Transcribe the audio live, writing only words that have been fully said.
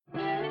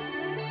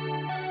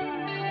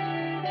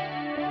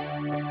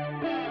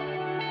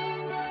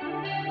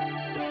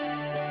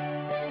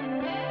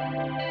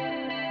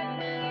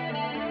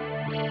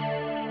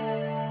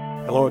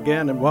Hello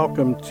again, and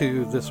welcome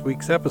to this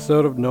week's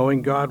episode of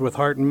Knowing God with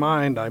Heart and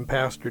Mind. I'm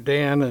Pastor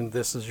Dan, and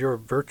this is your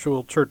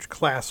virtual church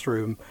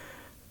classroom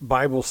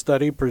Bible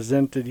study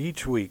presented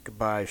each week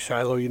by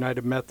Shiloh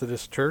United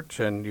Methodist Church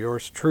and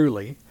yours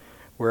truly.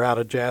 We're out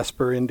of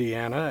Jasper,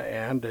 Indiana,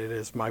 and it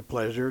is my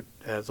pleasure,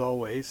 as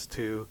always,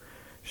 to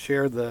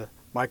share the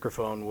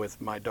microphone with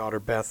my daughter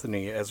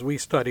Bethany as we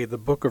study the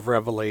book of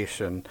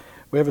Revelation.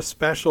 We have a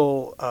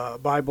special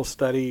Bible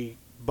study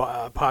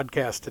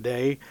podcast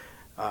today.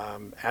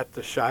 At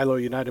the Shiloh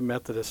United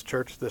Methodist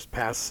Church this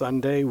past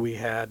Sunday, we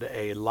had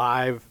a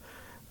live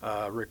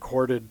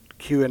recorded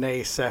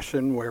Q&A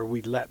session where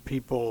we let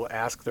people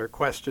ask their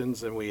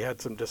questions, and we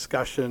had some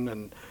discussion,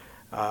 and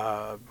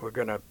we're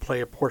going to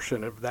play a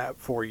portion of that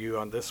for you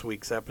on this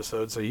week's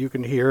episode so you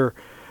can hear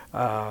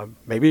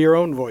maybe your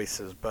own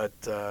voices, but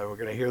we're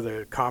going to hear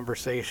the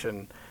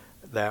conversation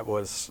that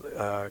was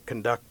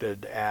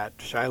conducted at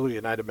Shiloh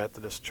United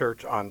Methodist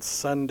Church on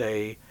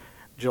Sunday,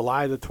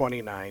 July the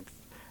 29th.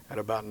 At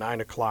about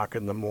 9 o'clock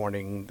in the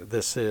morning.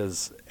 This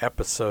is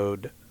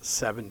episode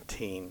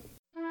 17.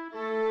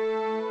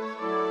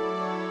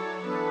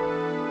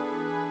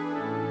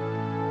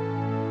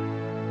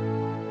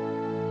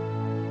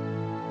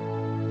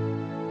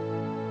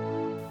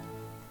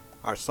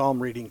 Our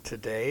psalm reading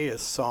today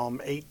is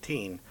Psalm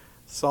 18.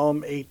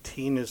 Psalm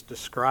 18 is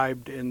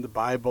described in the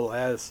Bible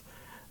as,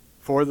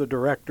 for the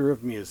director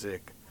of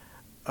music,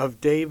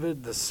 of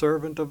David, the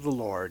servant of the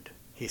Lord.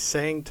 He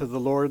sang to the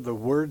Lord the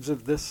words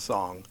of this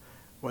song,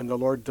 when the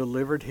Lord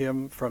delivered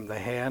him from the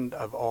hand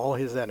of all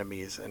his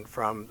enemies and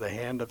from the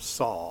hand of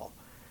Saul.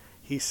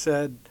 He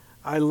said,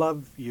 I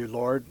love you,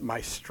 Lord,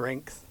 my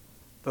strength.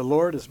 The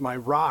Lord is my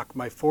rock,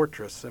 my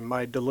fortress, and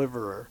my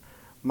deliverer.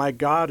 My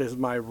God is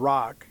my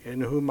rock,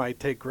 in whom I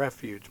take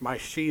refuge, my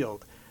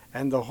shield,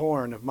 and the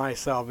horn of my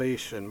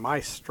salvation, my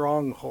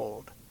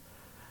stronghold.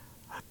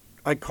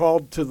 I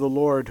called to the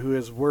Lord, who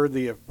is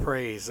worthy of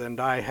praise, and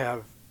I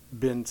have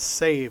been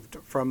saved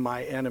from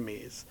my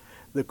enemies.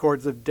 The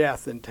cords of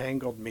death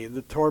entangled me.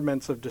 The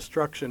torments of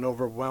destruction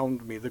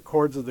overwhelmed me. The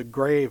cords of the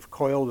grave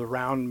coiled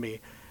around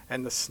me,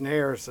 and the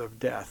snares of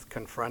death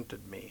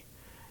confronted me.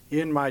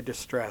 In my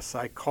distress,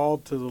 I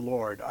called to the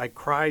Lord. I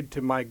cried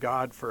to my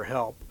God for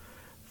help.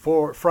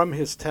 For from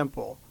his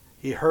temple,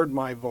 he heard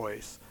my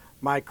voice.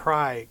 My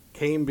cry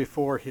came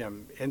before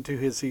him into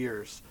his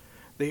ears.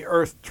 The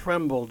earth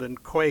trembled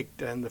and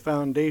quaked, and the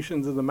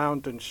foundations of the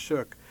mountains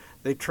shook.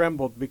 They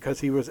trembled because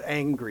he was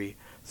angry.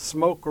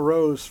 Smoke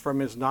rose from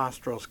his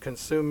nostrils,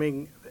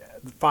 consuming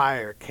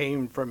fire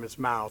came from his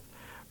mouth.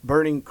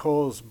 Burning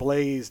coals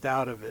blazed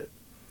out of it.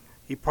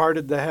 He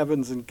parted the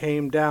heavens and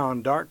came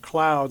down. Dark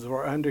clouds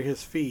were under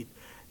his feet.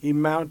 He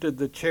mounted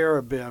the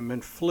cherubim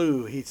and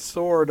flew. He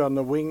soared on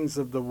the wings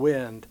of the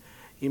wind.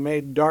 He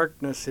made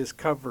darkness his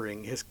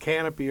covering, his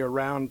canopy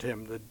around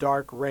him, the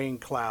dark rain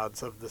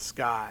clouds of the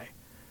sky.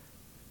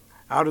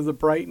 Out of the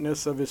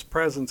brightness of his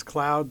presence,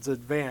 clouds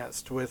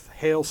advanced with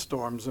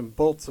hailstorms and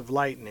bolts of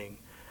lightning.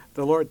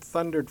 The Lord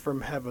thundered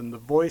from heaven. The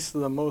voice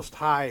of the Most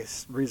High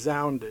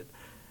resounded.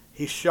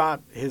 He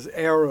shot his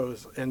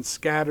arrows and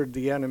scattered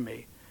the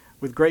enemy.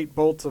 With great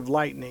bolts of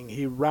lightning,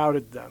 he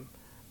routed them.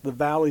 The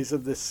valleys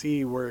of the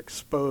sea were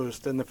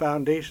exposed, and the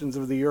foundations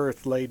of the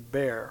earth laid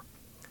bare.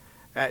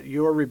 At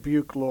your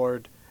rebuke,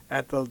 Lord,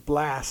 at the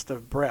blast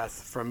of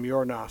breath from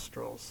your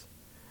nostrils.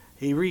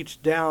 He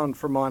reached down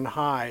from on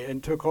high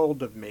and took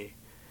hold of me.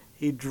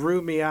 He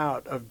drew me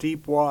out of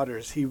deep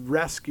waters. He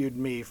rescued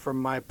me from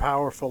my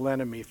powerful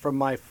enemy, from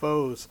my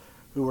foes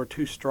who were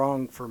too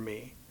strong for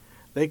me.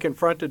 They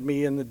confronted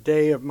me in the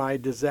day of my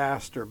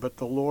disaster, but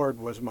the Lord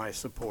was my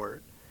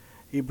support.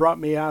 He brought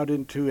me out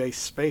into a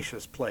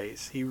spacious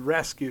place. He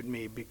rescued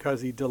me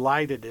because he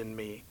delighted in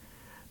me.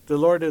 The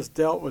Lord has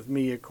dealt with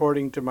me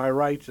according to my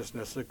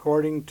righteousness,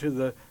 according to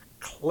the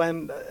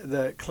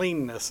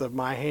cleanness of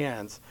my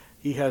hands.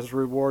 He has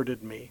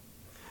rewarded me.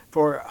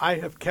 For I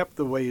have kept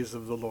the ways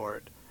of the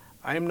Lord.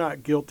 I am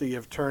not guilty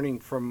of turning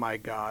from my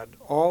God.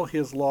 All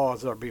his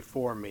laws are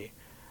before me.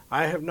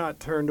 I have not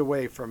turned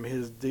away from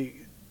his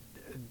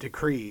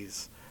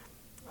decrees.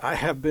 I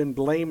have been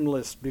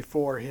blameless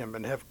before him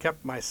and have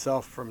kept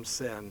myself from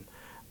sin.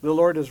 The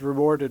Lord has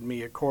rewarded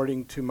me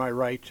according to my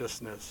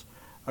righteousness,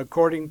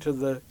 according to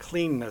the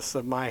cleanness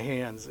of my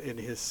hands in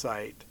his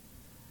sight.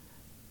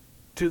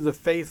 To the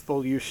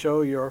faithful you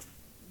show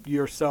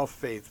yourself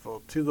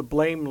faithful. To the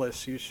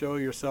blameless you show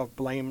yourself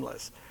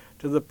blameless.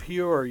 To the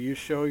pure you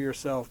show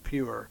yourself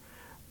pure.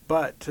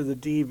 But to the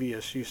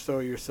devious you show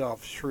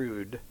yourself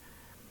shrewd.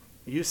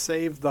 You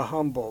save the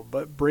humble,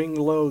 but bring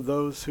low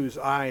those whose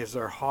eyes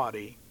are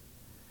haughty.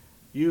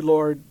 You,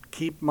 Lord,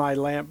 keep my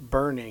lamp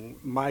burning.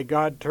 My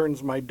God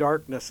turns my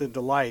darkness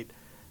into light.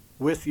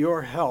 With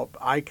your help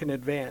I can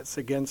advance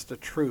against a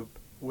troop.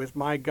 With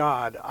my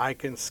God I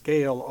can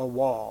scale a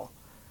wall.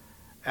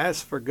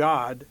 As for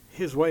God,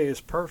 his way is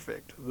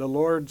perfect. The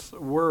Lord's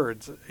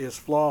words is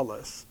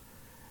flawless.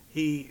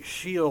 He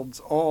shields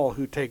all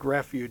who take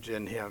refuge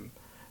in him.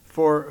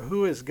 For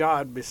who is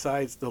God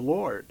besides the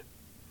Lord?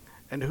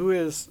 And who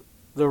is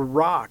the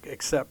rock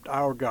except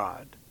our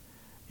God?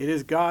 It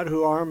is God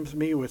who arms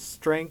me with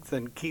strength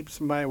and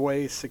keeps my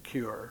way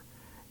secure.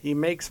 He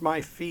makes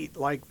my feet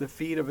like the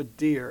feet of a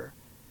deer.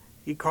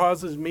 He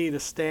causes me to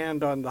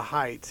stand on the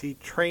heights. He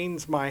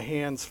trains my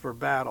hands for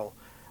battle.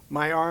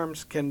 My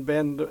arms can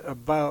bend a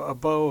bow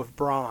of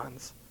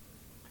bronze.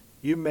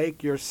 You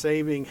make your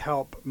saving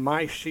help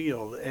my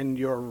shield, and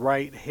your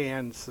right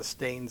hand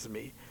sustains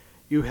me.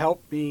 You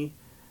help me.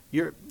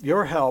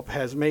 Your help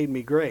has made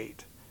me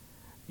great.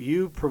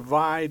 You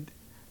provide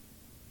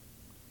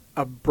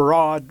a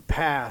broad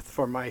path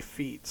for my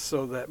feet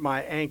so that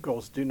my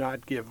ankles do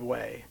not give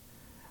way.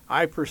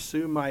 I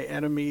pursue my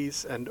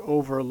enemies and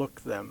overlook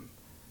them.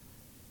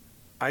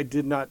 I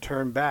did not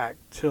turn back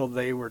till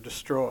they were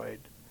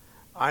destroyed.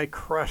 I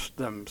crushed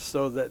them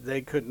so that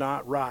they could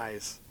not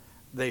rise.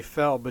 They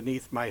fell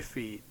beneath my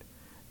feet.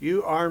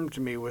 You armed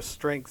me with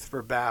strength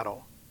for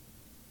battle.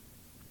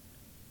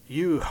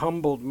 You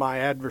humbled my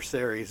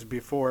adversaries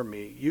before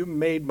me. You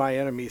made my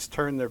enemies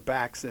turn their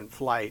backs in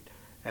flight,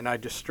 and I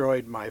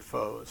destroyed my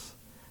foes.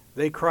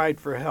 They cried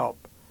for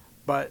help,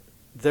 but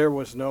there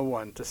was no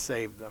one to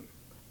save them.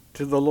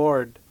 To the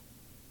Lord,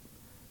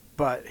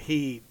 but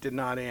he did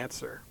not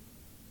answer.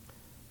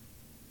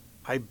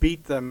 I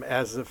beat them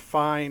as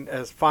fine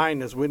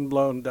as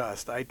windblown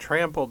dust. I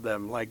trampled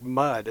them like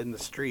mud in the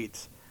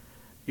streets.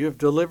 You have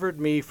delivered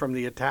me from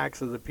the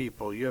attacks of the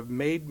people. You have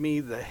made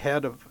me the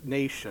head of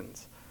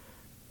nations.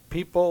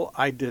 People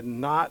I did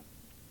not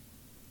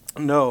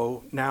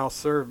know now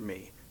serve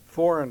me.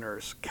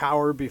 Foreigners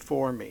cower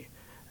before me.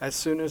 As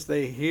soon as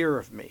they hear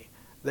of me,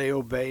 they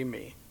obey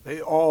me.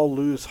 They all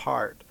lose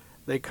heart.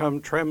 They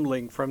come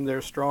trembling from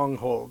their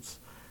strongholds.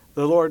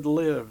 The Lord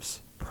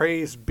lives.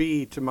 Praise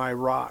be to my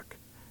rock.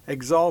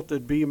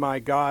 Exalted be my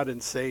God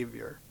and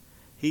Savior.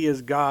 He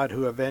is God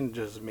who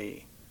avenges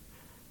me,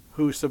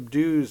 who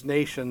subdues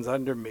nations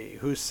under me,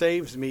 who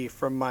saves me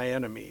from my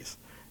enemies.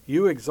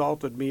 You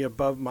exalted me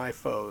above my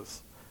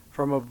foes.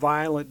 From a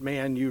violent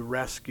man you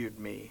rescued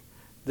me.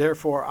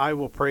 Therefore I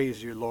will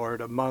praise you, Lord,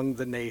 among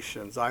the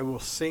nations. I will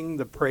sing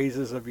the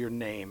praises of your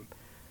name.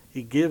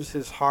 He gives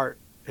his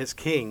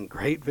king,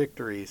 great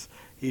victories.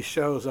 He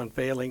shows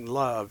unfailing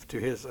love to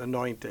his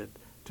anointed,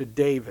 to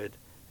David,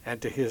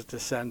 and to his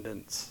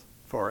descendants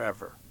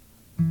forever.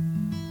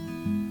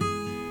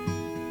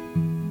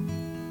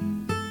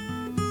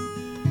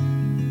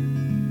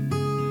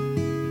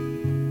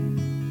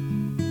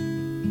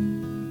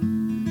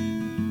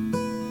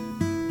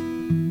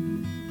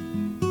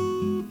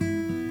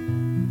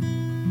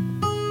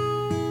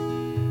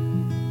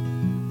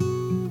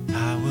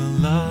 I will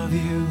love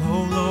you,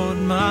 O Lord,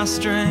 my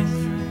strength.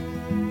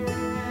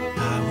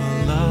 I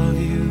will love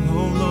you,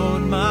 O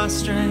Lord, my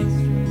strength,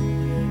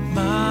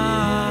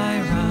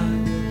 my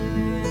rock,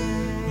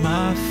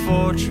 my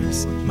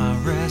fortress, my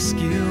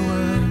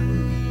rescuer.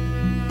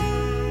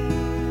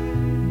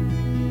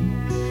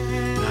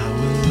 I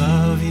will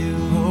love you,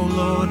 O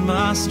Lord,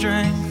 my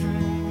strength.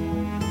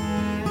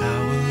 I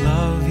will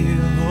love you,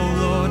 O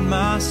Lord,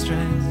 my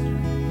strength,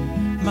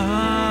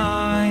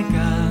 my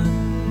God,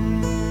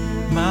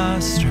 my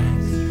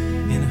strength,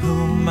 in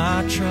whom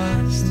I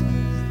trust.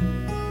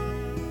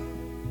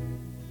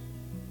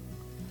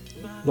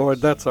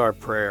 Lord, that's our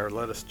prayer.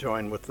 Let us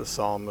join with the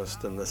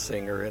psalmist and the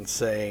singer in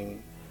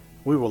saying,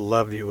 we will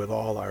love you with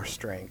all our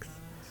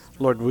strength.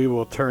 Lord, we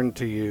will turn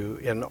to you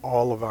in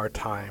all of our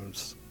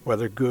times,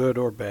 whether good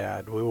or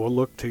bad. We will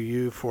look to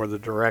you for the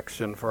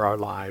direction for our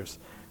lives.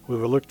 We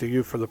will look to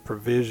you for the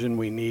provision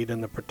we need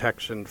and the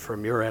protection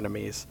from your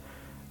enemies,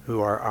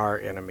 who are our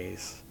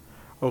enemies.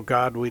 Oh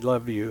God, we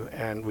love you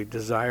and we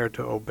desire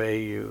to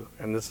obey you.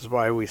 And this is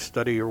why we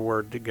study your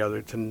word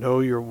together, to know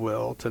your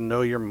will, to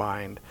know your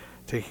mind,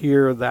 to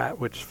hear that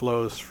which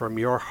flows from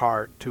your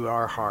heart to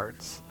our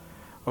hearts.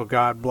 Oh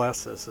God,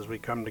 bless us as we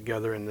come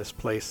together in this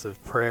place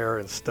of prayer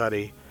and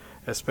study.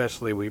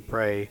 Especially we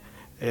pray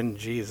in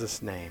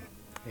Jesus' name.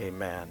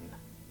 Amen.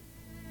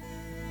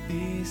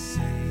 Be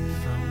safe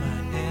from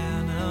my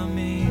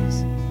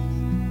enemies.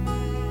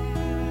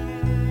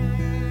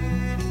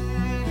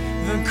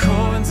 The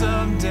cords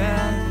of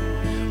death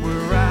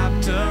were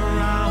wrapped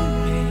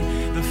around me.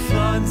 The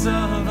floods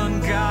of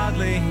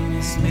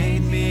ungodliness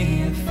made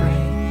me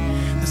afraid.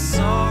 The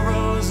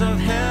sorrows of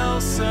hell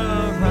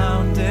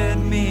surrounded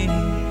me,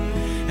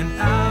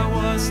 and I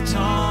was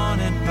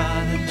taunted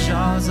by the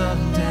jaws of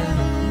death.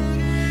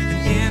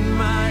 And in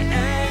my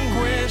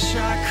anguish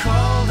I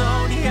called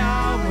on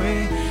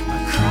Yahweh.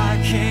 My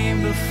cry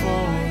came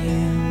before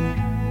him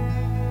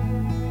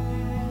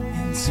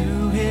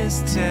into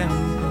his temple.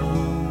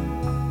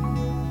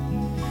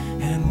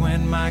 And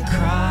when my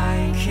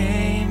cry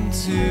came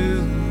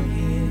to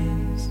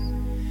his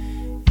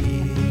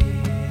ears.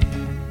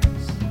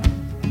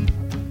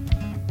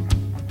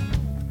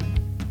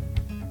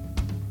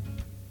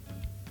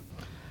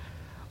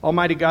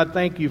 Almighty God,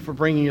 thank you for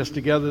bringing us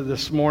together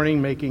this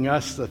morning, making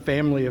us the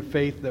family of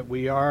faith that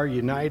we are,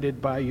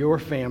 united by your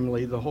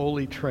family, the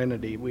Holy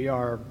Trinity. We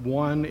are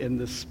one in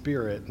the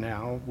Spirit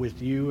now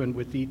with you and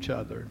with each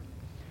other.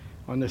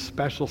 On this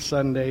special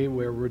Sunday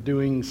where we're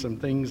doing some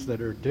things that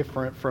are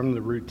different from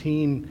the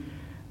routine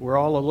We're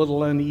all a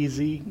little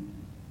uneasy,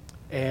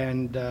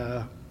 and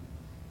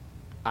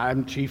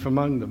I'm chief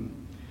among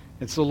them.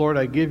 And so, Lord,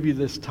 I give you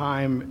this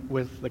time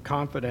with the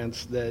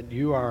confidence that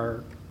you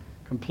are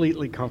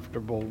completely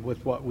comfortable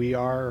with what we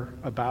are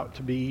about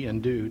to be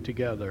and do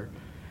together,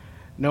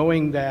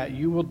 knowing that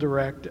you will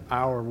direct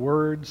our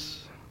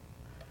words,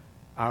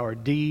 our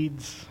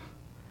deeds,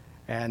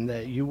 and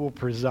that you will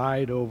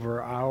preside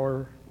over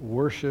our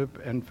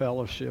worship and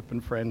fellowship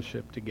and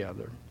friendship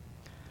together.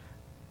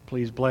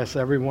 Please bless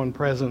everyone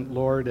present,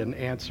 Lord, and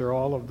answer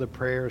all of the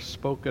prayers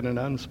spoken and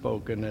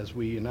unspoken as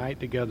we unite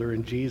together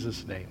in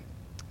Jesus' name.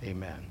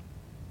 Amen.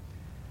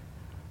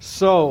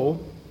 So,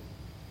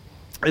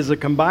 as a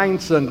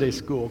combined Sunday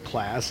school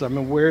class, I'm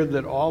aware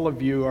that all of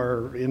you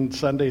are in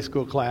Sunday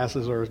school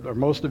classes, or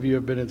most of you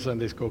have been in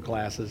Sunday school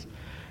classes,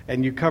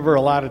 and you cover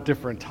a lot of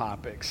different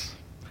topics.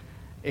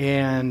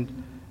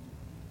 And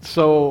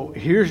so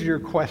here's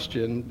your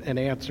question and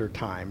answer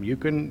time. You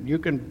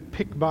can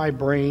pick my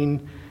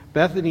brain.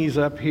 Bethany's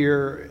up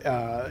here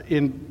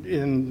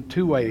in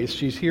two ways.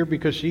 She's here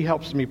because she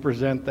helps me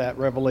present that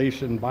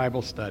Revelation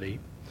Bible study.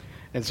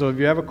 And so if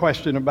you have a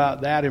question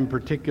about that in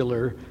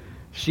particular,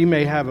 she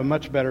may have a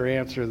much better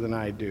answer than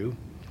I do.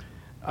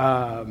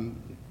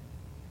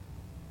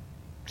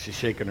 She's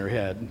shaking her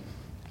head.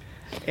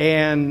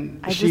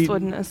 And I just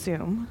wouldn't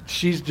assume.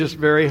 She's just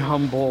very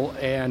humble,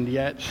 and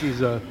yet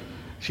she's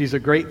a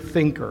great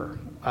thinker.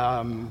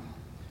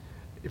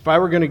 If I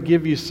were going to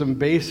give you some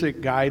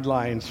basic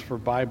guidelines for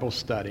Bible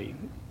study,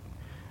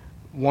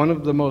 one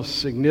of the most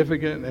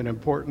significant and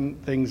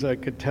important things I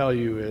could tell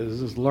you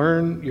is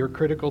learn your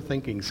critical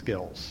thinking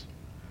skills.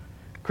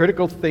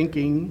 Critical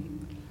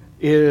thinking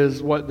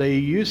is what they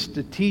used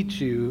to teach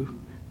you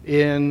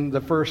in the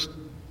first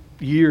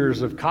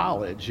years of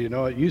college. You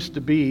know, it used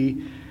to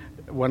be,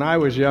 when I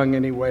was young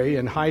anyway,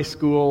 in high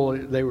school,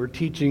 they were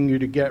teaching you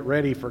to get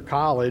ready for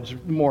college,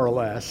 more or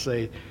less.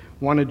 They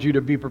wanted you to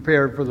be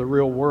prepared for the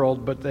real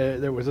world, but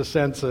there was a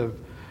sense of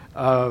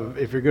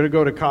if you're going to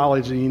go to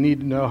college, then you need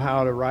to know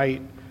how to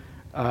write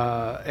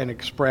and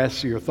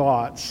express your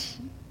thoughts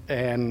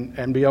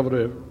and be able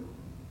to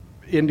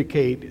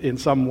indicate in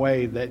some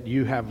way that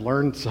you have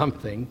learned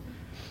something.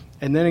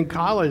 And then in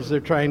college,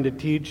 they're trying to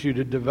teach you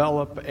to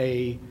develop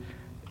a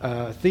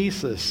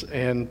thesis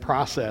and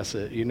process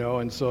it, you know.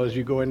 And so as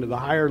you go into the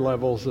higher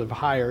levels of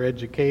higher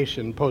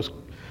education,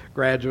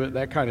 postgraduate,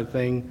 that kind of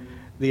thing,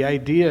 the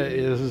idea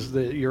is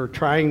that you're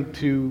trying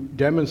to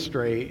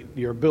demonstrate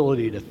your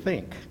ability to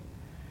think.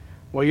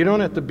 Well, you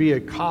don't have to be a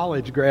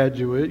college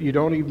graduate. You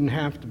don't even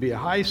have to be a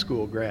high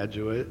school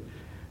graduate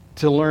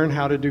to learn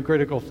how to do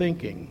critical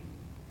thinking.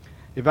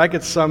 If I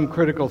could sum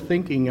critical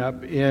thinking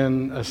up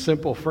in a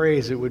simple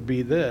phrase, it would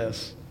be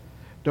this: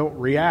 don't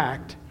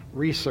react,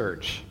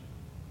 research.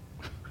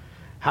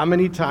 How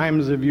many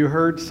times have you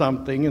heard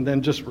something and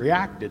then just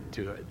reacted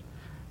to it?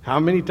 How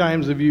many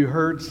times have you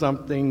heard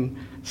something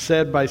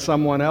said by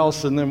someone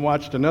else and then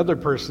watched another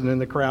person in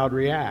the crowd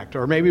react?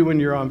 Or maybe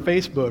when you're on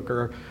Facebook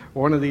or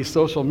one of these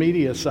social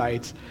media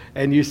sites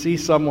and you see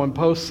someone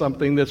post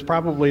something that's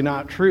probably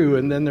not true,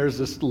 and then there's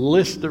this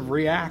list of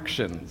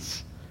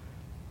reactions.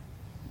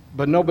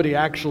 But nobody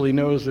actually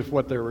knows if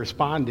what they're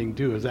responding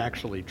to is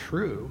actually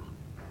true.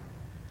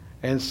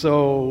 And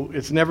so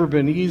it's never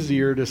been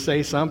easier to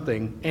say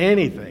something,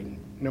 anything,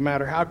 no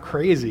matter how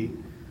crazy,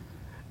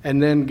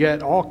 and then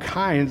get all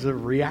kinds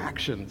of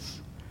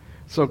reactions.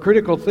 So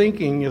critical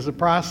thinking is a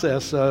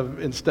process of,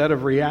 instead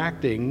of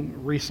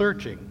reacting,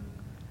 researching.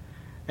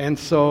 And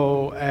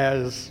so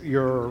as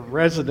your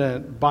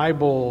resident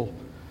Bible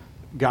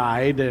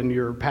guide and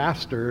your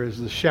pastor,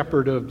 as the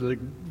shepherd of the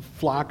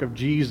flock of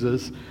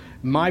Jesus,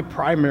 my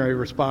primary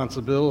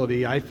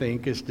responsibility, I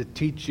think, is to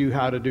teach you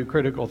how to do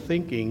critical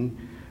thinking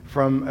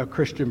from a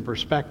Christian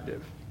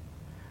perspective.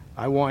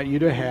 I want you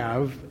to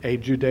have a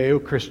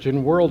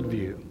Judeo-Christian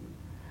worldview,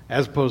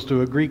 as opposed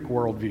to a Greek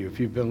worldview, if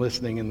you've been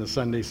listening in the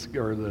Sunday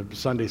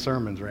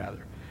sermons,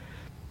 rather.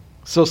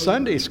 So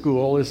Sunday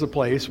school is a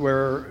place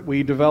where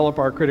we develop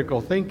our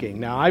critical thinking.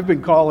 Now, I've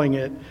been calling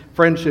it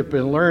friendship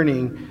and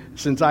learning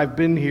since I've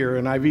been here,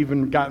 and I've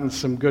even gotten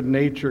some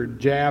good-natured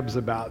jabs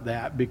about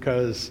that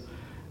because,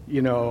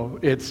 you know,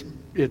 it's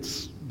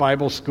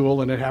Bible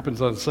school and it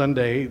happens on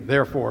Sunday,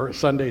 therefore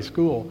Sunday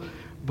school.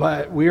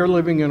 But we are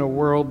living in a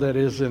world that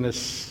is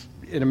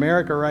in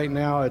America right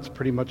now, it's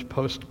pretty much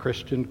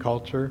post-Christian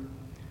culture,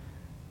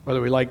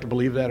 whether we like to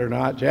believe that or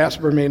not.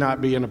 Jasper may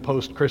not be in a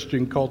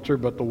post-Christian culture,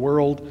 but the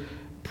world,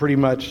 pretty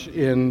much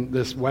in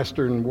this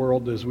Western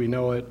world as we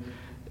know it,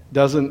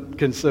 doesn't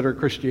consider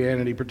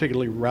Christianity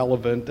particularly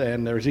relevant,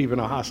 and there's even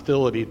a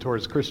hostility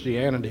towards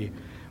Christianity.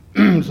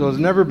 So it's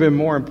never been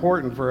more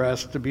important for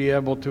us to be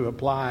able to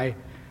apply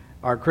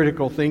our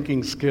critical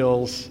thinking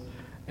skills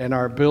and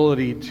our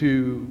ability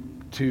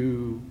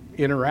to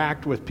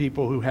interact with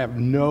people who have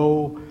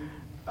no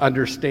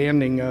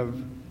understanding of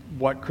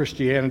what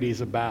Christianity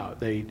is about.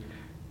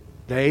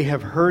 They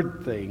have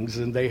heard things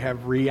and they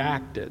have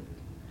reacted.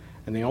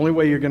 And the only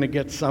way you're going to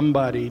get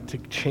somebody to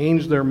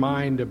change their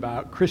mind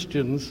about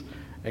Christians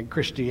and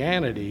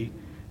Christianity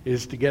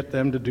is to get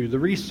them to do the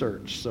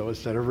research. So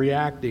instead of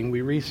reacting,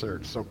 we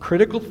research. So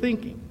critical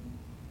thinking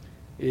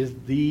is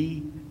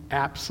the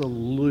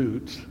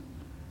absolute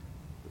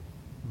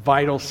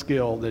vital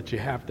skill that you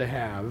have to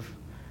have,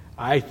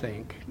 I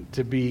think,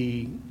 to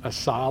be a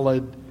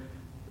solid,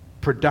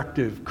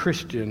 productive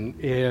Christian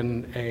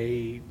in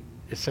a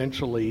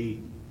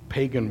essentially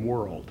pagan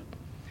world.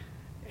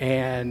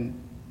 And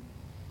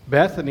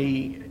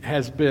Bethany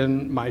has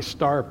been my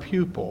star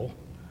pupil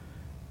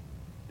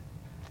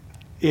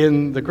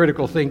in the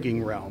critical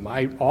thinking realm.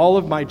 All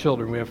of my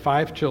children, we have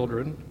 5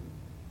 children.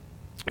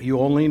 You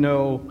only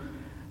know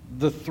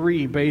the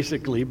 3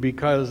 basically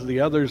because the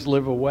others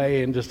live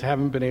away and just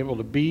haven't been able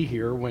to be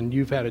here when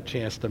you've had a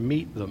chance to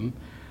meet them.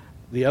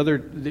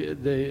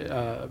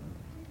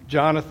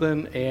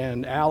 Jonathan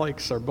and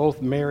Alex are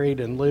both married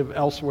and live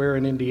elsewhere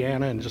in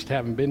Indiana and just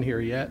haven't been here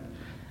yet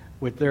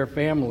with their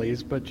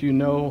families, but you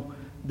know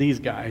these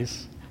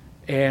guys.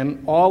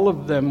 And all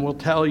of them will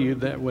tell you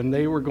that when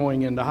they were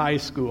going into high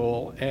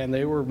school and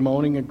they were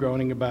moaning and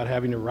groaning about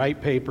having to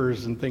write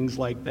papers and things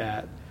like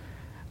that,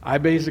 I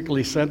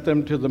basically sent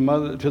them to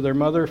their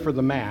mother for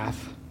the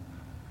math,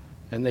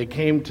 and they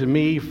came to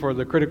me for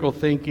the critical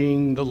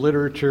thinking, the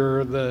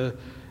literature,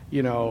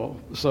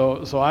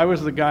 so I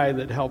was the guy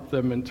that helped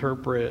them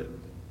interpret,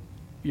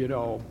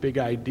 big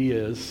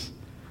ideas,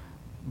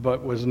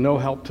 but was no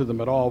help to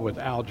them at all with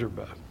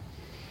algebra.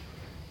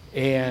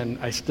 And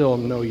I still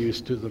am no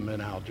use to them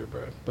in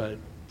algebra, but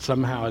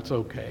somehow it's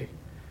okay.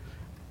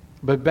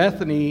 But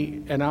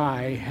Bethany and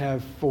I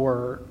have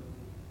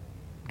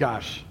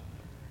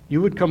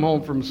you would come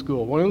home from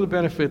school. One of the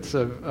benefits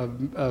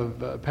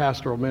of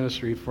pastoral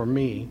ministry for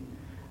me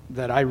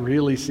that I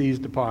really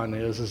seized upon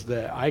is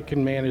that I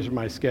can manage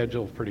my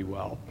schedule pretty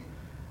well.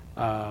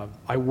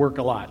 I work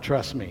a lot,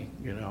 trust me.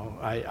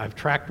 I've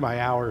tracked my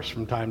hours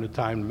from time to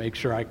time to make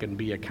sure I can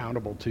be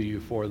accountable to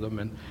you for them.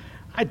 And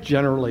I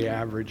generally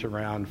average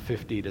around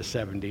 50 to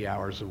 70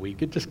 hours a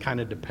week. It just kind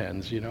of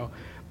depends,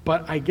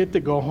 But I get to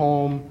go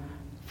home.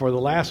 For the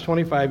last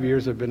 25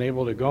 years, I've been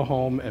able to go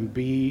home and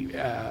be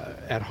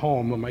at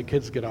home when my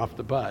kids get off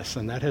the bus,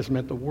 and that has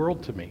meant the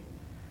world to me.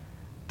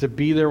 To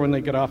be there when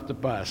they get off the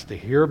bus, to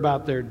hear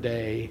about their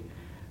day,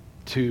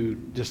 to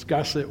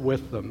discuss it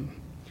with them.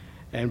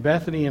 And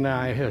Bethany and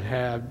I have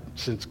had,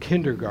 since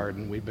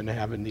kindergarten, we've been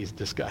having these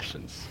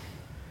discussions.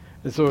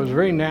 And so it was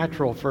very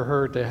natural for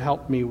her to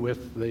help me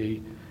with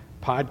the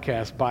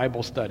podcast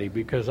Bible study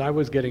because I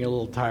was getting a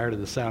little tired of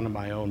the sound of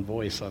my own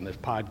voice on this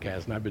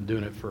podcast, and I've been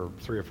doing it for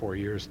 3 or 4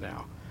 years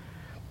now.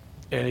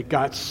 And it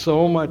got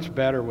so much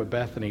better when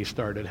Bethany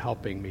started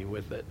helping me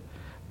with it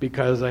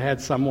because I had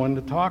someone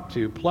to talk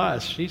to.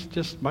 Plus, she's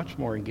just much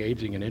more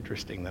engaging and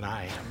interesting than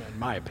I am, in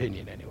my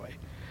opinion anyway.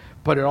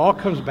 But it all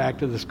comes back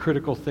to this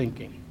critical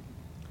thinking.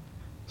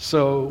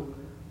 So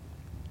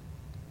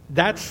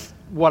that's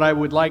what I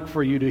would like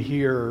for you to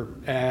hear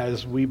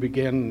as we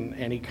begin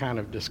any kind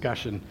of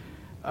discussion.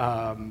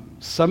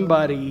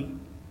 Somebody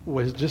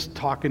was just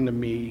talking to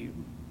me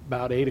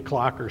about 8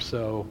 o'clock or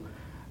so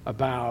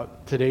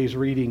about today's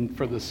reading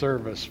for the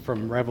service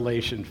from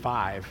Revelation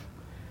 5.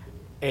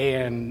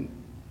 And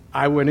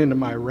I went into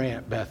my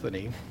rant,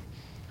 Bethany.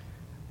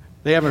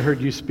 They haven't heard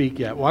you speak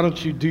yet. Why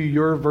don't you do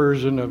your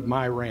version of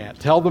my rant?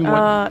 Tell them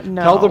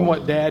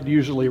what Dad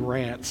usually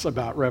rants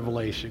about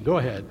Revelation. Go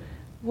ahead.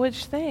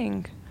 Which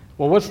thing?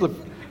 Well, what's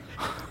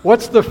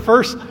the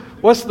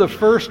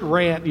first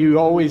rant you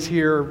always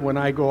hear when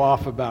I go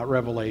off about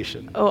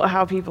Revelation? Oh,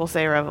 how people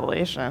say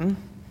Revelation.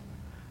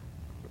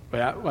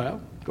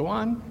 Well, go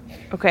on.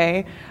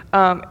 Okay.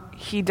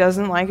 He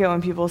doesn't like it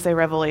when people say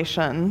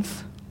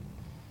Revelations,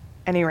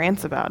 and he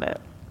rants about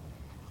it.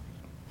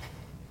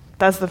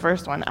 That's the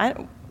first one.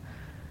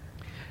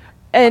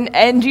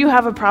 And do you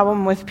have a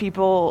problem with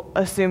people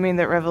assuming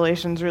that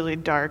Revelation's really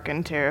dark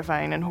and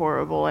terrifying and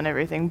horrible and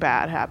everything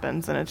bad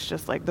happens and it's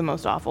just like the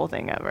most awful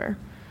thing ever?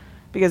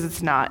 Because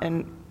it's not,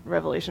 and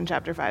Revelation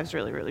chapter 5 is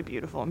really, really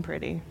beautiful and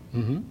pretty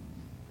and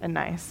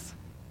nice.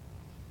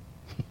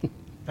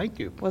 Thank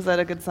you. Was that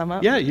a good sum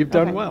up? Yeah, you've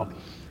done well.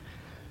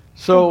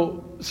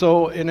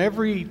 So in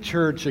every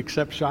church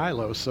except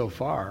Shiloh so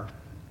far,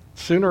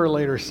 sooner or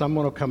later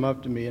someone will come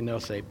up to me and they'll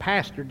say,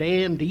 Pastor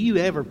Dan, do you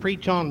ever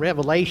preach on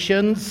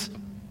Revelations?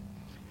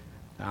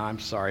 Now, I'm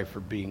sorry for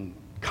being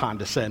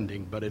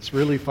condescending, but it's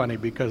really funny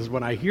because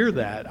when I hear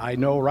that, I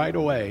know right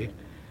away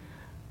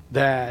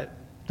that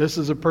this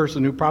is a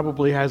person who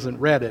probably hasn't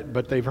read it,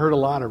 but they've heard a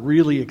lot of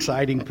really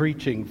exciting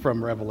preaching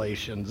from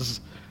Revelations.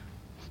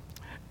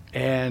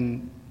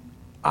 And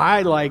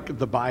I like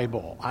the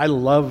Bible. I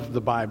love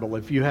the Bible,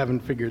 if you haven't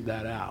figured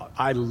that out.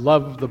 I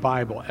love the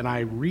Bible, and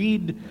I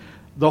read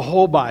the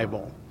whole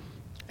Bible.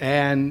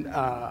 And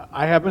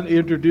I haven't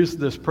introduced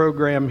this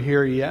program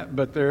here yet,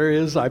 but there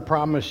is, I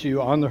promise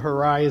you, on the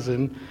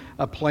horizon,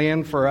 a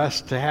plan for us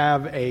to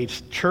have a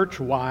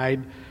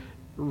church-wide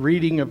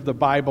reading of the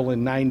Bible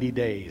in 90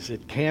 days.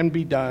 It can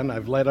be done.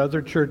 I've led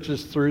other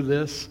churches through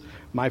this.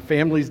 My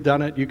family's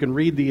done it. You can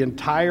read the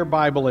entire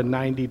Bible in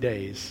 90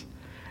 days.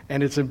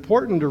 And it's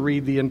important to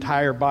read the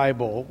entire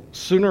Bible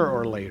sooner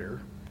or later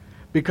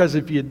Because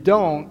if you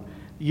don't,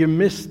 you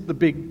miss the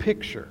big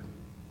picture.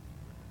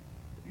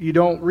 You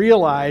don't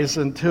realize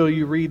until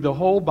you read the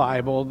whole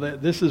Bible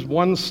that this is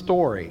one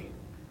story.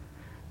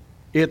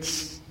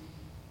 It's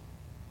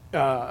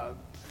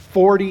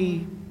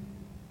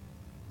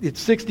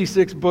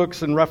 66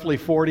 books and roughly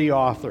 40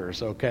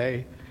 authors,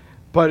 okay?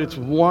 But it's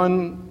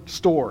one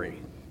story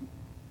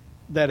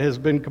that has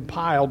been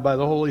compiled by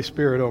the Holy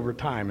Spirit over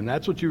time. And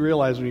that's what you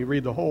realize when you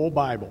read the whole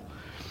Bible.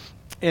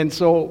 And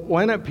so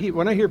when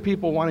I hear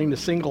people wanting to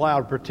single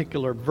out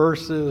particular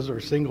verses or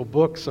single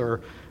books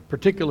or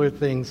particular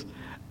things,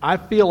 I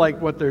feel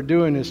like what they're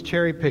doing is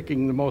cherry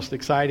picking the most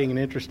exciting and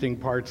interesting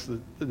parts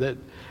that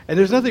and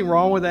there's nothing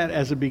wrong with that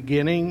as a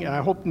beginning, and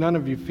I hope none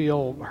of you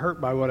feel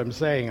hurt by what I'm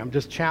saying. I'm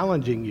just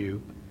challenging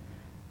you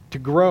to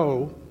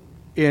grow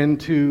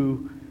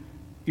into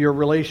your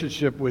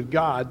relationship with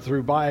God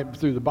through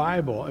the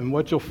Bible. And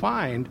what you'll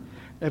find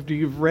after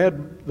you've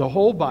read the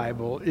whole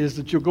Bible is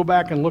that you'll go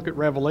back and look at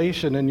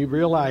Revelation and you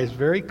realize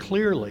very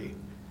clearly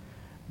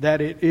that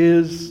it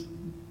is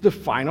the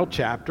final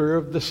chapter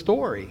of the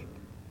story.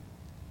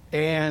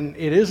 And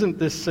it isn't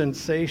this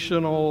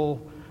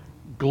sensational,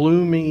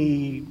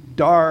 gloomy,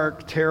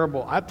 dark,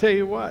 terrible. I tell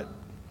you what,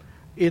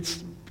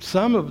 it's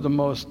some of the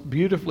most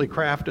beautifully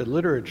crafted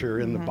literature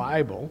in the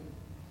Bible.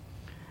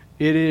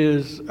 It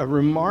is a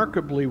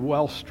remarkably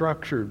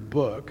well-structured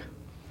book,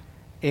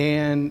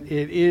 and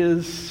it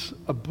is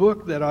a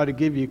book that ought to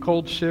give you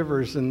cold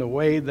shivers in the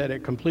way that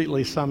it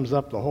completely sums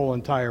up the whole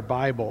entire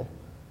Bible.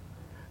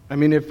 I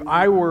mean, if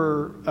I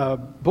were a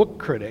book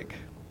critic,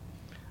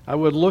 I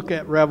would look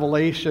at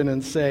Revelation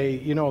and say,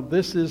 you know,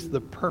 this is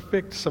the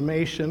perfect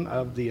summation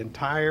of the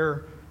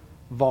entire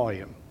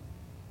volume.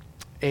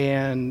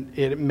 And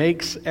it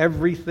makes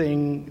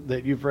everything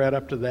that you've read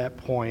up to that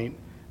point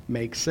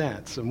make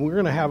sense. And we're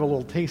going to have a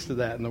little taste of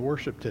that in the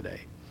worship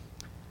today.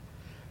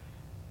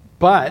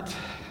 But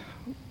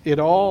it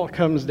all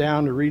comes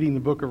down to reading the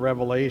book of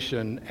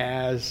Revelation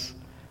as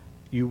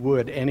you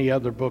would any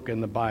other book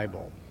in the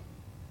Bible.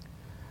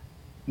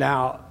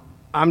 Now,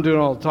 I'm doing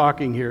all the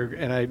talking here,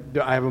 and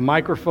I have a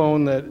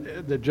microphone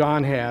that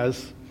John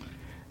has,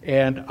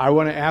 and I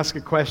want to ask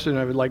a question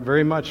I would like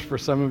very much for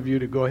some of you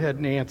to go ahead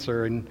and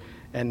answer.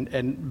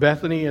 And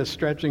Bethany is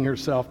stretching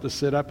herself to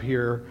sit up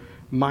here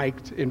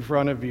mic'd in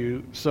front of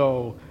you,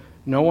 so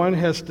no one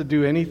has to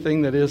do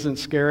anything that isn't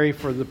scary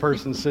for the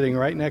person sitting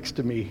right next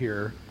to me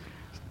here.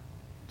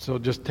 So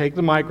just take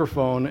the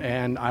microphone,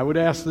 and I would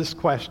ask this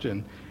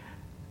question.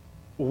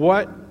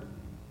 What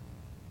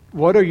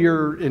are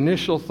your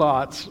initial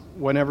thoughts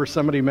whenever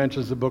somebody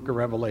mentions the book of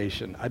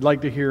Revelation? I'd like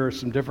to hear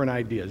some different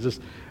ideas.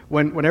 Just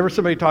whenever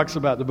somebody talks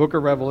about the book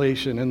of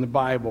Revelation in the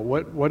Bible,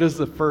 what is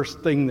the first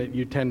thing that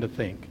you tend to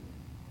think?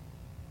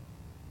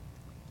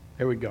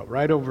 There we go,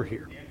 right over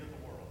here.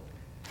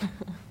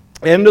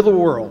 End of the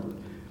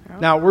world.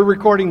 Now, we're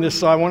recording this,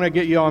 so I want to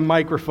get you on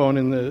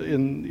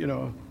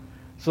microphone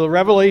So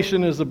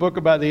Revelation is the book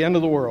about the end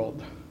of the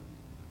world.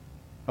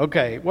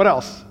 Okay, what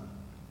else?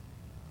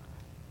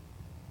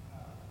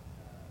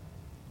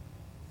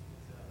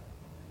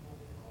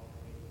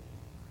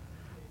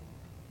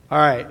 All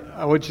right,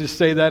 I want you to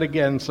say that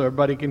again so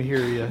everybody can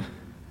hear you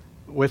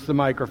with the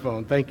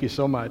microphone. Thank you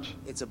so much.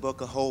 It's a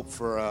book of hope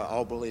for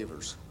all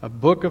believers. A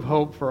book of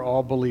hope for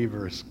all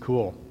believers.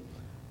 Cool.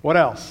 What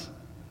else?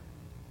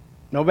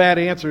 No bad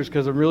answers,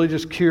 because I'm really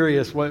just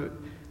curious. What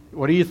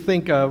do you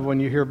think of when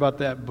you hear about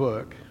that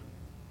book?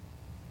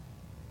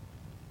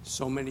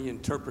 So many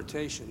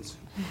interpretations.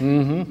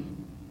 Mm-hmm.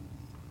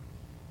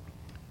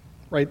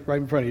 Right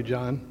in front of you,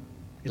 John.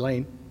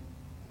 Elaine.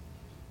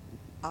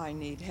 I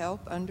need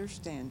help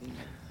understanding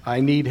it.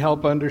 I need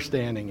help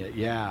understanding it,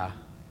 yeah.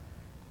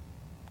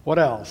 What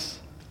else?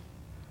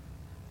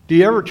 Do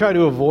you ever try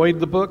to avoid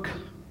the book?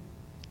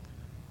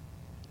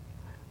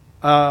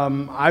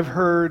 I've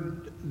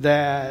heard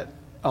that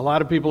a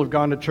lot of people have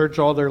gone to church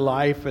all their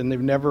life and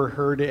they've never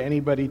heard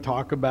anybody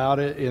talk about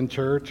it in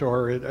church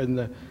or in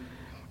the...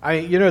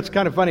 it's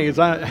kind of funny.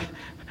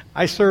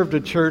 I served a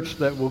church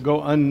that will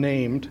go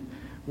unnamed,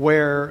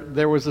 where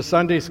there was a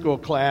Sunday school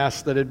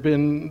class that had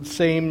been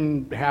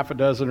same half a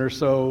dozen or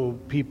so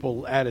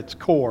people at its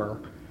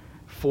core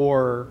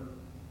for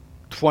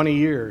 20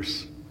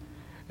 years.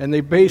 And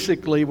they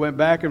basically went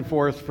back and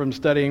forth from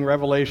studying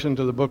Revelation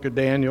to the book of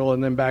Daniel,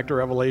 and then back to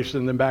Revelation,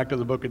 and then back to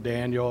the book of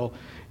Daniel.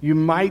 You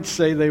might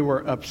say they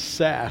were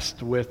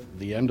obsessed with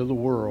the end of the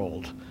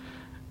world.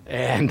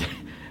 And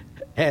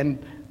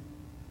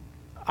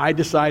I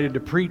decided to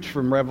preach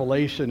from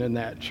Revelation in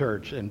that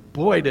church, and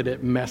boy, did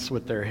it mess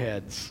with their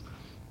heads.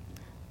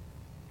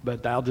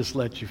 But I'll just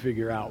let you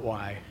figure out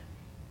why.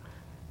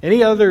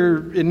 Any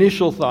other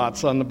initial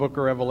thoughts on the book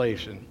of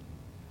Revelation?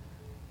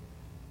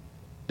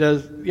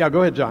 Go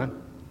ahead,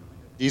 John.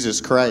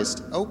 Jesus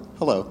Christ. Oh,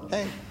 hello.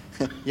 Hey.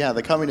 Yeah,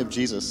 the coming of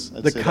Jesus.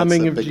 The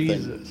coming of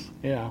Jesus. Thing.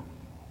 Yeah.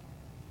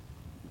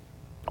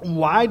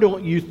 Why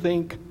don't you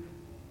think,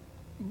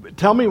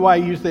 tell me why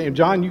you think,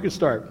 John, you can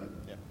start.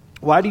 Yeah.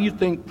 Why do you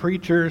think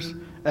preachers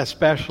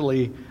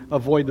especially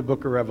avoid the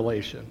book of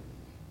Revelation?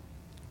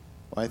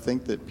 Well, I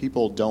think that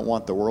people don't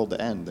want the world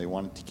to end. They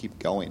want it to keep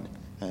going.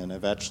 And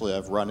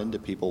I've run into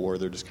people where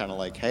they're just kind of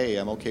like, hey,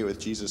 I'm okay with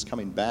Jesus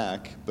coming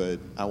back, but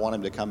I want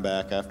him to come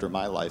back after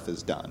my life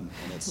is done.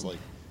 And it's like,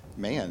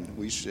 man,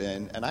 we should,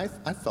 and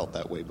I've felt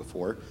that way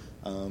before,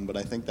 but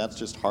I think that's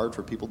just hard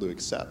for people to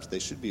accept. They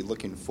should be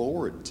looking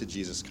forward to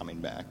Jesus coming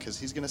back because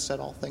he's going to set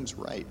all things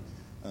right.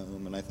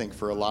 And I think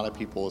for a lot of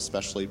people,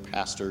 especially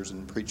pastors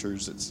and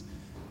preachers,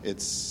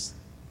 it's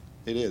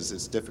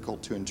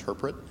difficult to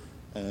interpret.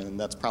 And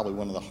that's probably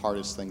one of the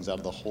hardest things out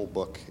of the whole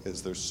book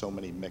is there's so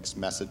many mixed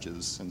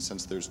messages. And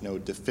since there's no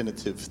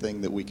definitive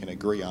thing that we can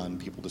agree on,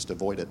 people just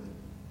avoid it.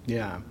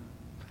 Yeah.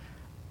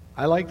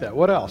 I like that.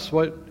 What else?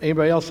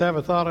 Anybody else have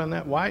a thought on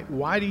that?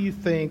 Why do you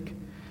think?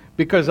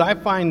 Because I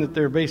find that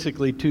there are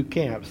basically two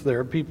camps. There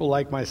are people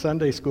like my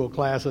Sunday school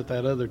class at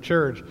that other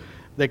church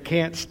that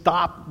can't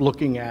stop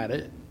looking at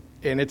it.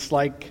 And it's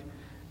like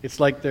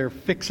they're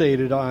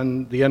fixated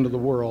on the end of the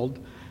world.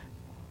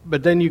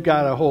 But then you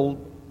got a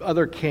whole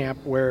other camp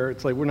where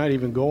it's like we're not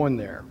even going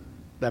there.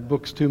 That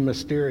book's too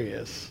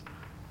mysterious.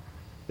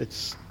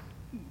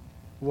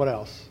 What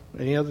else?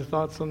 Any other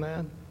thoughts on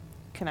that?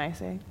 Can I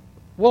say?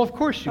 Well, of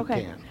course you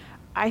Okay. can.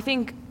 I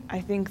think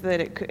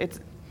that it's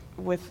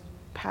with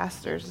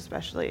pastors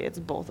especially, it's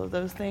both of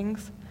those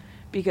things,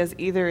 because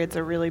either it's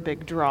a really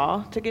big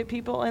draw to get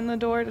people in the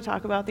door to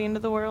talk about the end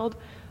of the world,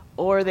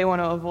 or they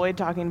want to avoid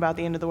talking about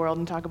the end of the world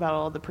and talk about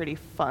all the pretty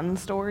fun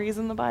stories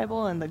in the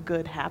Bible and the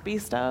good, happy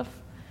stuff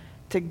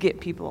to get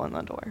people in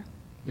the door.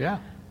 Yeah.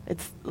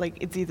 It's like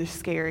it's either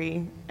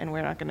scary and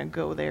we're not going to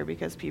go there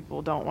because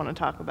people don't want to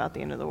talk about the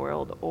end of the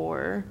world,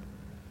 or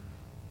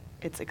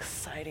it's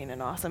exciting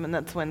and awesome, and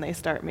that's when they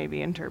start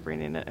maybe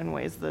interpreting it in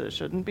ways that it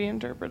shouldn't be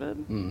interpreted.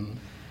 Mm-hmm.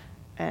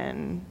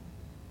 And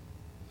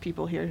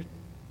people hear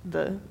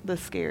the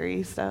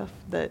scary stuff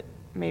that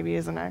maybe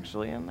isn't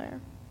actually in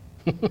there.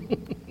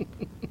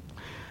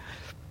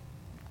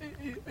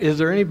 Is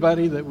there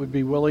anybody that would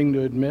be willing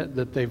to admit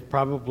that they've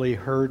probably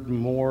heard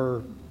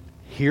more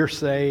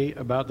hearsay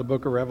about the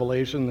book of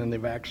Revelation than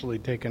they've actually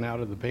taken out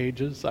of the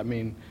pages? I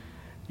mean,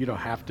 you don't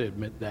have to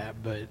admit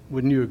that, but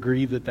wouldn't you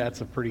agree that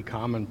that's a pretty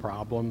common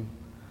problem?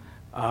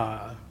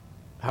 How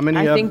many?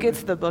 I think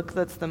it's the book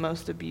that's the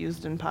most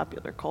abused in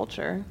popular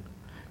culture.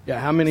 Yeah,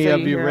 how many So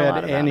of you you hear a lot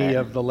read about any it.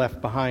 of the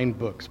Left Behind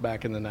books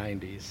back in the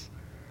 90s?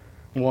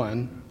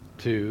 1,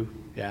 2,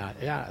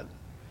 yeah.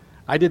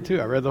 I did too.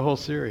 I read the whole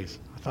series.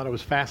 I thought it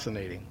was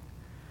fascinating.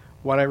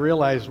 What I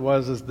realized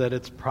is that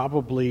it's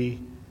probably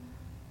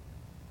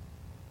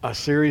a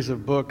series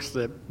of books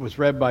that was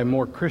read by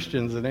more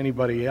Christians than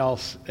anybody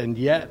else, and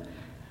yet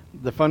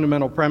the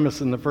fundamental premise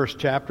in the first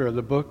chapter of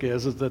the book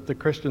is that the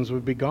Christians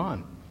would be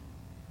gone.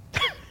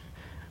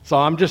 So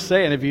I'm just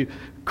saying, if you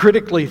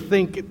critically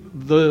think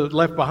the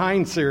Left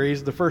Behind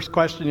series, the first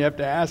question you have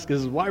to ask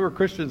is, why were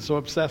Christians so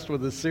obsessed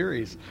with this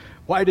series?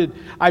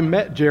 I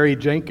met Jerry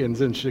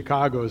Jenkins in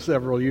Chicago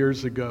several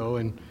years ago,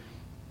 and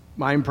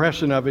my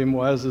impression of him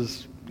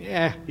was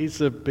he's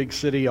a big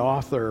city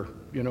author,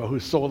 who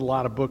sold a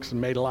lot of books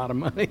and made a lot of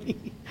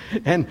money.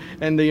 and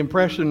the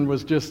impression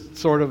was just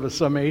sort of a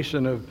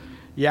summation of,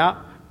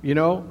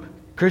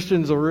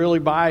 Christians will really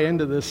buy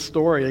into this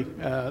story.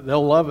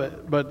 They'll love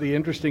it. But the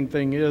interesting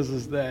thing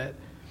is that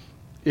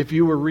if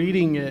you were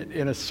reading it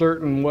in a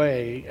certain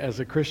way as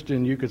a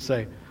Christian, you could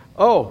say,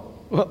 well,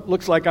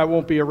 looks like I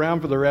won't be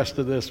around for the rest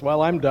of this.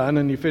 Well, I'm done.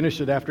 And you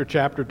finish it after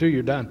chapter 2,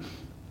 you're done.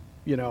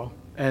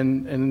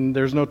 And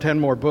there's no 10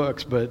 more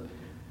books. But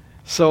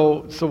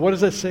so what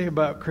does that say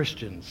about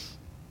Christians?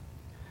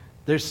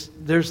 There's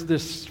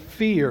this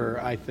fear,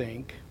 I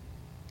think,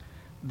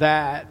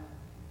 that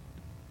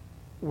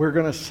we're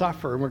going to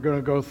suffer and we're going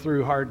to go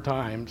through hard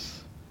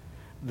times,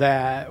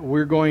 that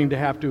we're going to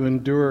have to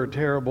endure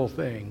terrible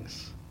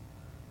things.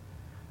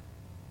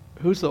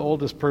 Who's the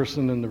oldest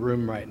person in the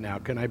room right now?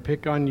 Can I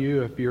pick on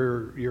you if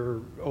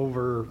you're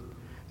over?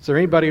 Is there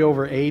anybody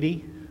over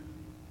 80?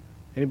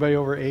 Anybody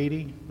over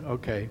 80?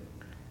 Okay.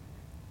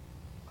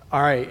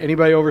 All right.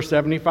 Anybody over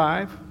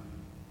 75?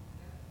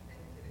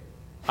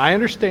 I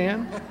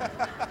understand.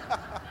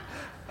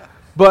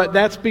 But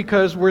that's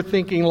because we're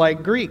thinking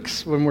like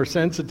Greeks when we're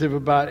sensitive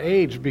about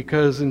age,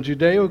 because in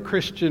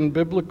Judeo-Christian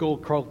biblical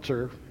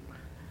culture,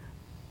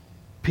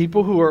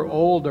 people who are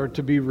old are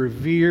to be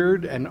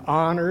revered and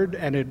honored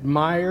and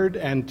admired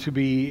and to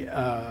be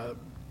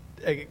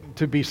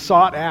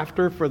sought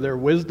after for their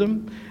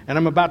wisdom. And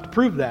I'm about to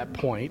prove that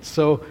point.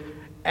 So,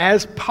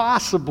 as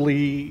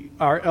possibly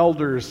our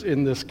elders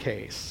in this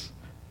case,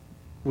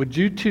 would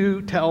you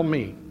two tell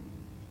me,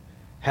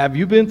 have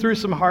you been through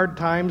some hard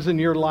times in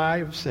your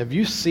lives? Have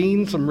you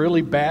seen some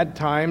really bad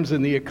times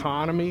in the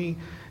economy?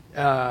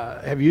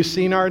 Have you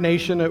seen our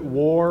nation at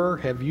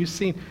war?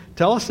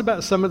 Tell us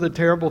about some of the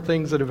terrible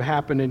things that have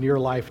happened in your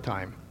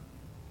lifetime.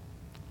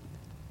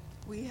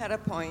 We had a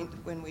point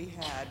when we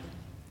had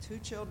 2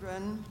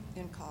 children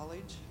in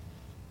college,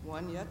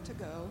 1 yet to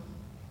go,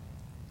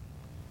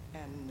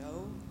 and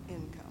no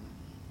income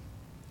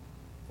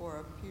for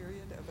a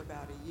period of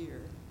about a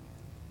year.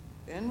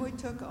 Then we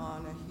took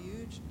on a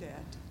huge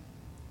debt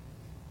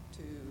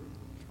to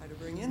try to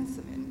bring in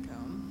some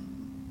income.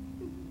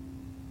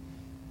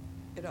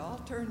 It all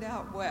turned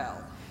out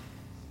well,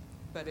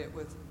 but it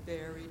was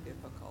very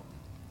difficult.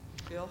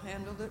 Bill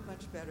handled it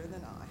much better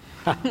than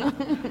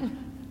I.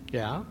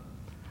 Yeah.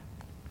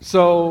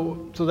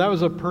 So that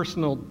was a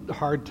personal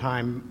hard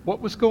time.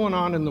 What was going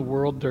on in the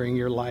world during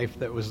your life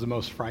that was the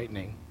most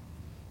frightening?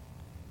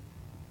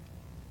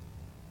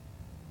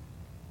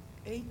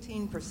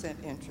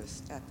 18%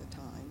 interest at the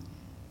time.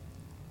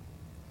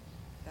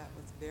 That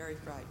was very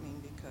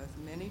frightening because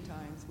many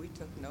times we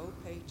took no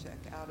paycheck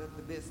out of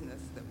the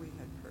business that we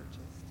had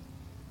purchased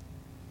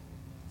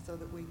so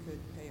that we could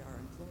pay our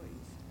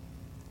employees.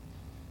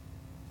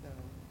 So,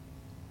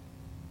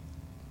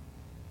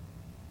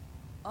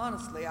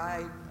 honestly,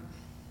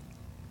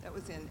 that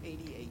was in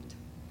 88.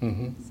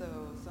 Mm-hmm. So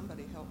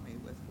somebody help me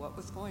with what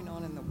was going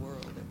on in the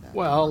world at that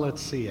Well, time.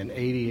 let's see. In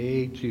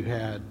 88, you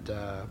had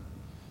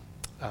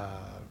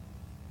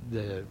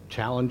the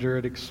Challenger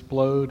had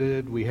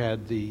exploded. We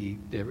had the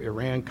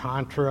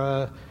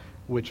Iran-Contra,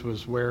 which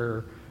was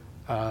where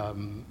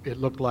it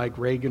looked like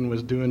Reagan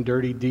was doing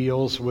dirty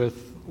deals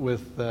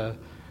with the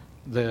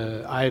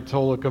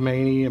Ayatollah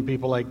Khomeini and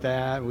people like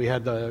that. We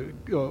had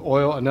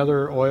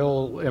another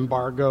oil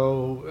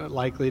embargo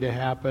likely to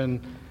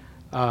happen.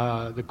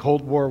 The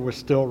Cold War was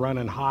still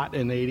running hot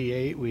in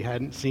 88. We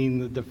hadn't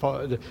seen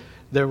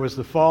there was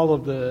the fall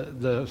of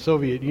the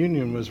Soviet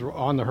Union was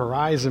on the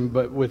horizon,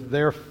 but with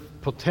their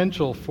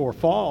potential for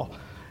fall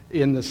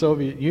in the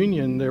Soviet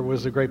Union, there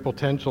was a great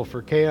potential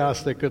for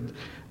chaos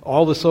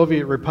all the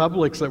Soviet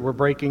republics that were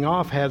breaking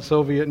off had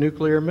Soviet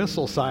nuclear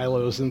missile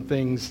silos and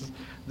things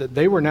that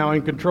they were now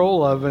in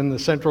control of, and the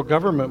central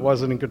government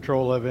wasn't in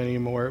control of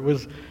anymore.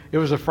 It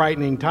was a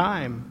frightening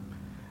time.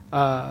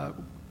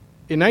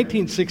 In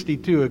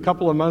 1962, a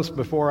couple of months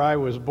before I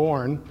was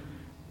born,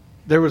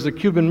 there was a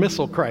Cuban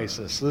Missile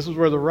Crisis. This is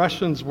where the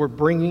Russians were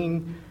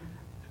bringing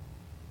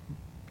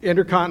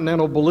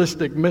intercontinental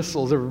ballistic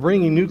missiles. They were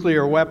bringing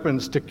nuclear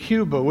weapons to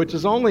Cuba, which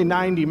is only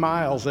 90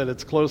 miles at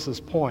its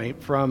closest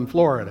point from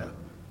Florida.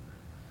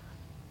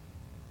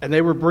 And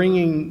they were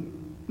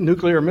bringing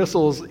nuclear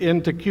missiles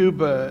into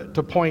Cuba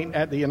to point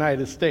at the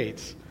United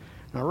States.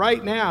 Now,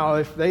 right now,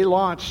 if they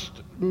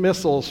launched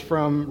missiles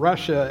from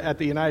Russia at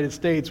the United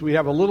States, we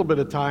have a little bit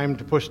of time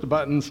to push the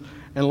buttons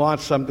and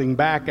launch something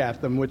back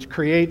at them, which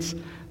creates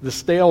the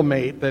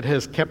stalemate that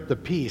has kept the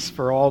peace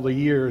for all the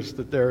years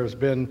that there has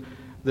been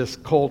this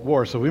Cold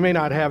War. So we may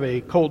not have a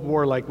Cold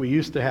War like we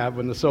used to have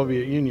when the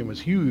Soviet Union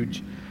was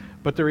huge,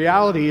 but the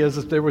reality is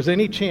if there was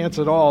any chance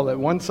at all that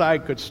one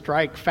side could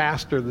strike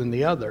faster than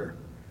the other,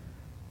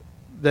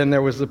 then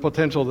there was the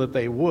potential that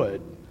they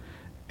would.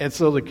 And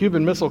so the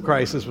Cuban Missile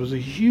Crisis was a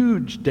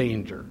huge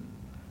danger.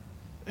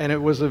 And it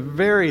was a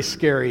very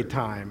scary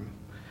time.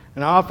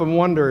 And I often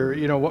wonder,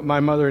 what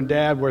my mother and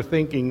dad were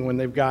thinking when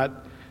they've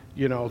got,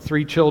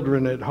 3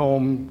 children at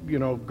home,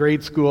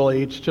 grade school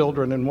age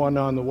children and one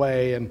on the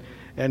way.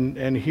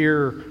 And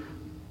here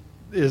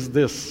is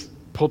this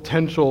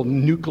potential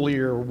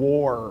nuclear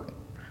war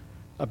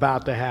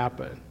about to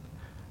happen.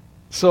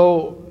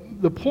 So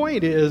the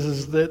point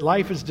is that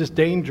life is just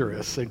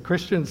dangerous, and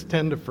Christians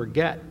tend to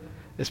forget,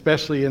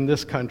 especially in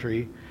this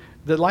country,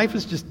 that life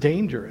is just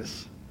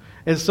dangerous.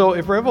 And so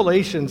if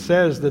Revelation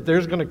says that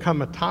there's going to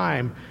come a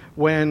time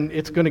when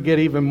it's going to get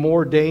even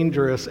more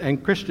dangerous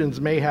and Christians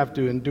may have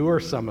to endure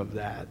some of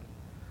that,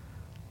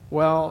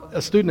 well,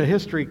 a student of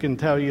history can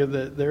tell you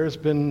that there's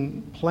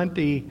been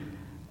plenty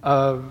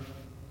of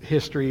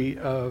history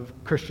of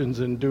Christians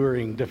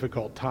enduring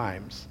difficult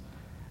times.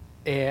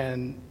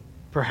 And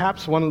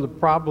perhaps one of the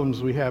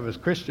problems we have as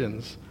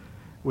Christians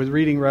with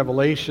reading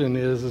Revelation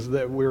is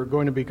that we're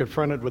going to be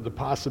confronted with the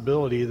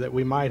possibility that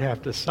we might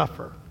have to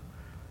suffer,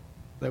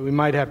 that we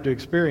might have to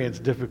experience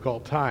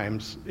difficult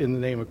times in the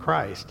name of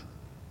Christ.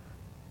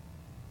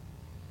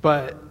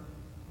 But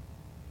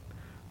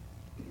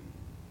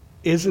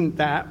isn't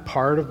that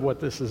part of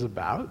what this is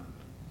about?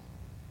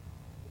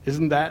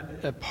 Isn't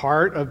that a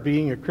part of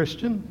being a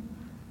Christian?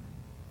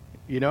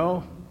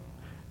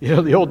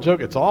 The old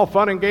joke, it's all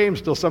fun and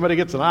games till somebody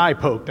gets an eye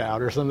poked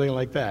out or something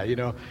like that.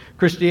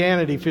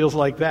 Christianity feels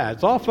like that.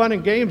 It's all fun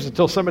and games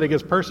until somebody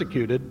gets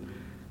persecuted.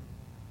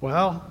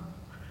 Well,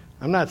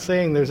 I'm not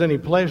saying there's any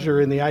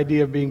pleasure in the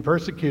idea of being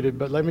persecuted,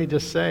 but let me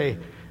just say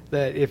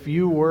that if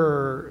you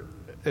were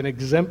an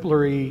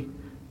exemplary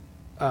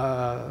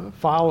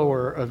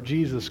follower of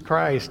Jesus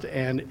Christ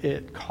and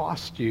it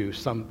cost you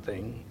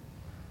something,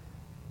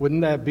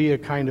 wouldn't that be a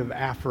kind of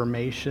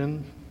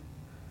affirmation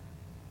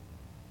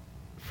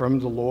from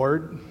the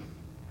Lord?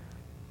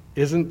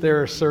 Isn't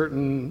there a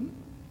certain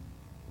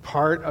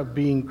part of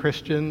being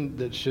Christian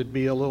that should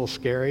be a little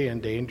scary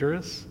and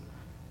dangerous?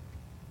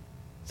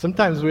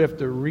 Sometimes we have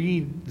to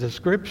read the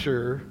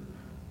Scripture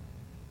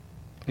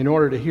in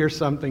order to hear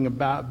something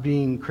about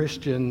being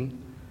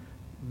Christian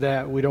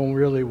that we don't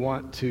really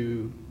want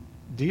to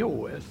deal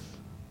with.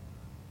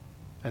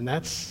 And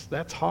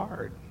that's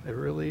hard. It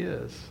really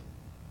is.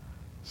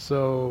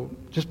 So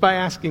just by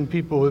asking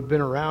people who've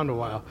been around a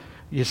while,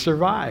 you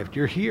survived,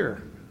 you're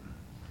here.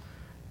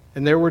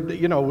 And there were,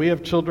 we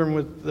have children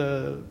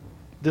with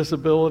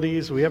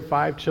disabilities. We have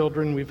 5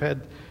 children. We've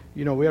had,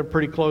 we had a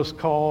pretty close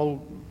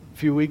call a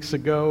few weeks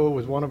ago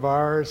with one of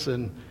ours,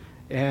 and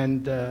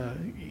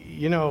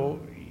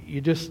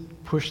you just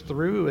push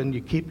through and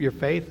you keep your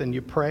faith and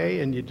you pray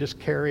and you just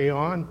carry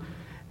on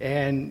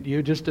and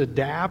you just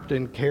adapt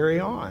and carry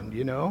on,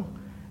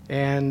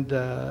 And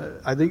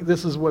I think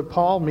this is what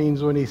Paul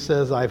means when he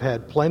says, I've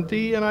had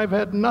plenty and I've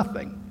had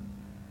nothing.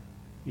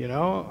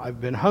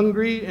 I've been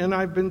hungry and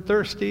I've been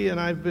thirsty and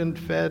I've been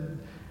fed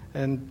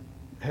and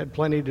had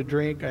plenty to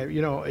drink.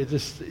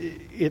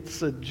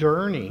 It's a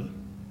journey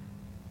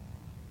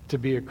to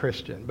be a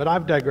Christian. But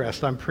I've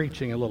digressed. I'm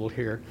preaching a little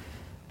here.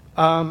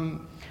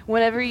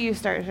 Whenever you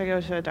start to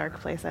go to a dark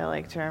place, I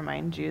like to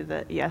remind you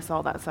that, yes,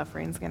 all that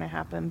suffering's going to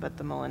happen, but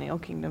the millennial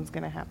kingdom's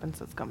going to happen,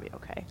 so it's going to be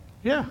okay.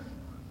 Yeah.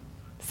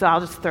 So I'll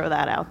just throw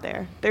that out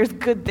there. There's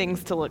good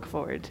things to look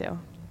forward to.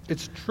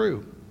 It's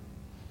true.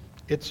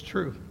 It's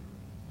true.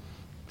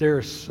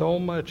 There's so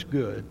much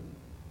good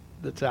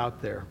that's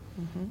out there.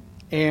 Mm-hmm.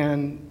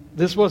 And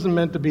this wasn't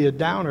meant to be a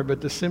downer,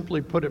 but to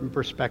simply put it in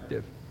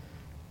perspective.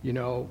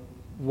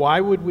 Why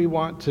would we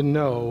want to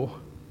know?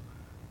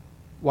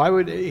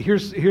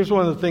 Here's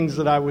one of the things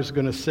that I was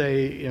going to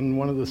say in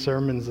one of the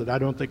sermons that I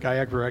don't think I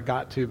ever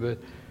got to, but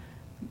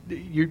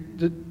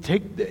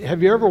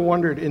have you ever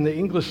wondered, in the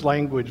English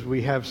language,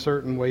 we have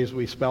certain ways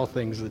we spell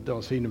things that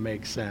don't seem to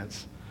make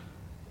sense.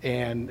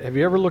 And have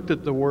you ever looked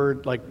at the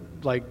word, like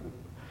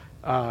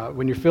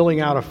when you're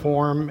filling out a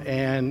form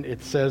and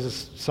it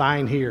says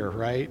sign here,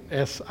 right?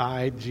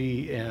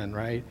 S-I-G-N,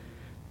 right?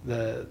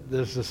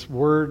 There's this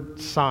word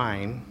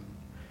sign,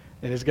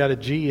 and it's got a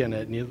G in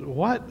it. And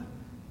what?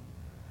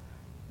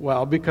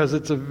 Well, because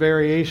it's a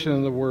variation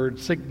of the word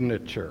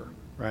signature,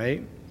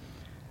 right?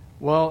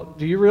 Well,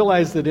 do you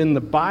realize that in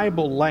the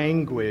Bible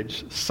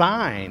language,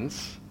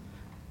 signs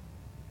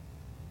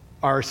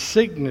are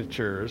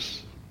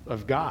signatures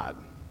of God?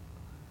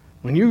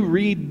 When you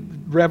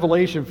read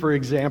Revelation, for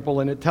example,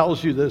 and it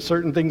tells you that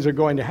certain things are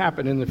going to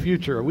happen in the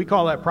future, we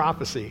call that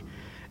prophecy.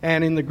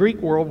 And in the Greek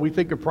world, we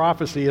think of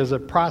prophecy as a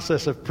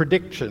process of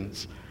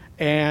predictions.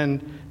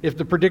 And if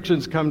the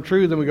predictions come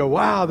true, then we go,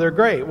 wow, they're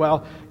great.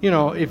 Well,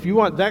 if you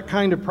want that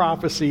kind of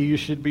prophecy, you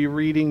should be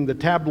reading the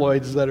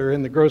tabloids that are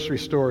in the grocery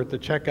store at the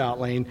checkout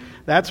lane.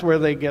 That's where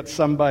they get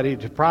somebody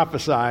to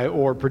prophesy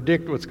or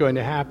predict what's going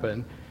to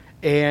happen.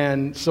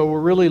 And so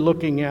we're really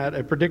looking at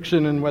a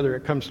prediction and whether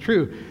it comes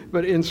true.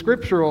 But in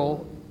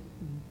scriptural,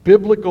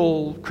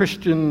 biblical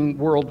Christian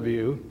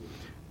worldview,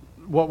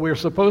 what we're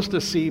supposed to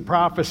see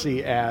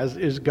prophecy as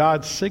is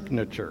God's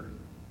signature.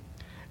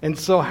 And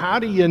so how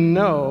do you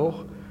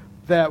know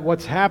that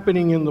what's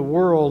happening in the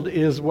world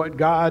is what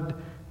God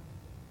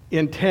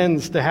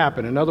intends to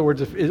happen? In other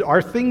words,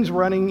 are things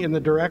running in the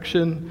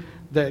direction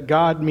that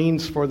God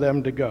means for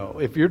them to go?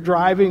 If you're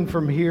driving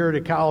from here to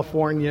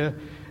California,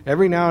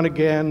 every now and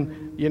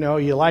again, you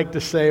like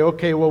to say,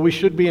 okay, well, we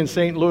should be in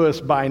St.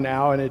 Louis by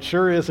now, and it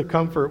sure is a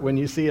comfort when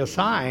you see a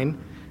sign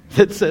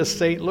that says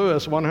St.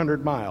 Louis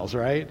 100 miles,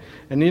 right?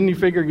 And then you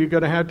figure you're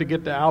going to have to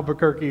get to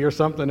Albuquerque or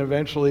something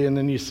eventually, and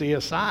then you see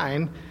a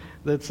sign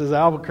that says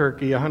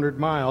Albuquerque 100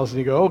 miles, and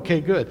you go, okay,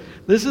 good.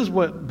 This is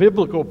what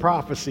biblical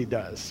prophecy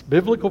does.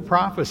 Biblical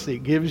prophecy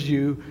gives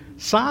you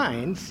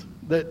signs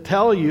that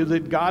tell you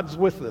that God's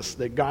with us,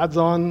 that God's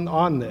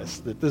on this,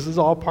 that this is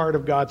all part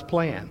of God's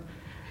plan.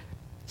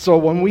 So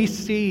when we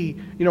see,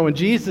 when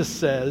Jesus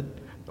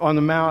said on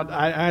the Mount,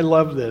 I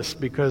love this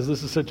because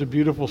this is such a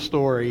beautiful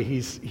story.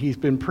 He's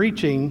been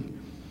preaching,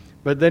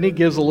 but then he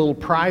gives a little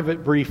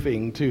private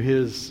briefing to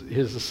his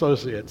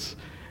associates,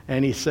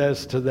 and he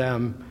says to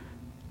them,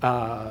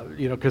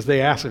 because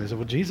they asked him, he said,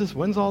 well, Jesus,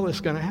 when's all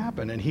this going to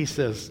happen? And he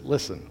says,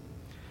 listen,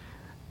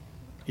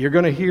 you're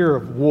going to hear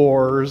of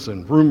wars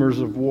and rumors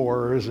of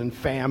wars and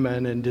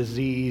famine and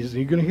disease.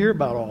 And you're going to hear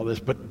about all this,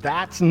 but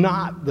that's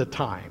not the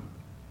time.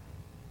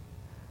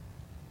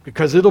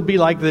 Because it'll be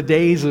like the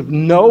days of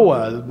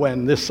Noah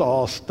when this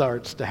all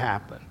starts to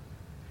happen.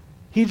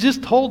 He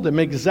just told them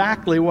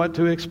exactly what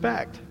to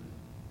expect.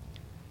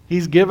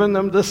 He's given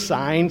them the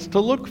signs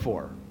to look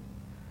for.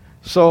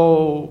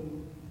 So,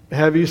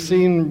 have you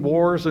seen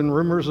wars and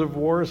rumors of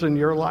wars in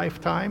your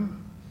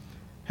lifetime?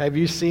 Have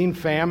you seen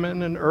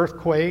famine and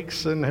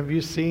earthquakes? And have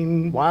you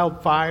seen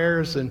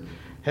wildfires? And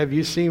have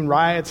you seen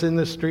riots in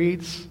the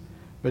streets?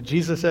 But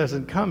Jesus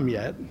hasn't come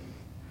yet.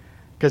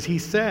 Because he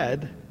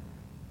said,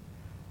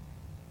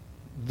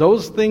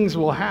 those things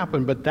will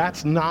happen, but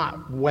that's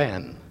not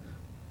when.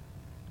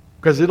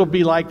 Because it'll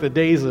be like the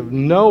days of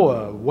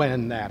Noah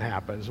when that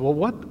happens. Well,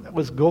 what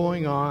was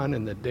going on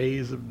in the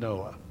days of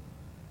Noah?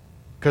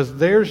 Because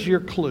there's your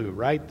clue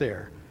right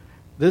there.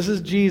 This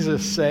is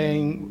Jesus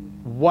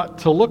saying what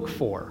to look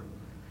for.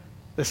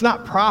 It's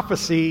not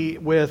prophecy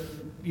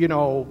with, in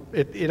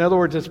other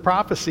words, it's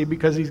prophecy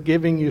because he's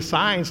giving you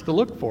signs to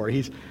look for.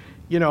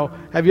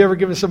 Have you ever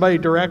given somebody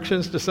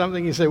directions to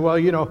something? You say, well,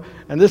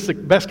 and this is the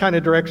best kind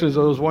of directions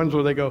are those ones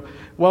where they go,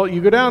 well,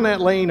 you go down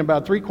that lane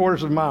about 3/4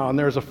 of a mile and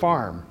there's a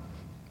farm.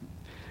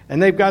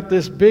 And they've got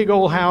this big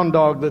old hound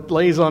dog that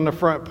lays on the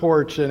front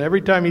porch, and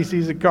every time he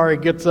sees a car, he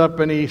gets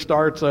up and he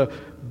starts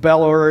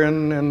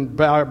bellowing and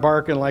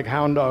barking like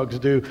hound dogs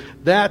do.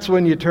 That's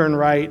when you turn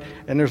right,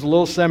 and there's a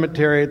little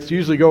cemetery. It's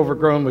usually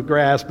overgrown with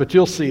grass, but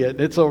you'll see it.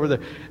 It's over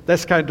there.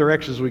 That's the kind of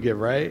directions we give,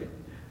 right?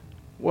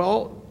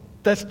 Well,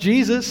 that's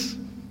Jesus.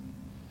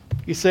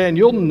 He's saying,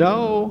 you'll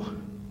know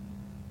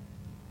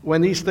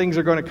when these things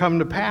are going to come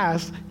to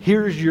pass.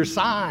 Here's your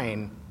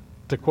sign,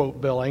 to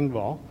quote Bill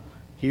Engvall.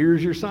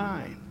 Here's your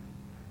sign.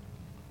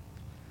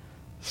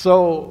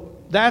 So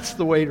that's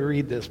the way to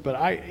read this, but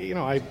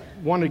I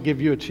want to give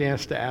you a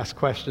chance to ask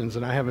questions,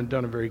 and I haven't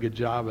done a very good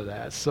job of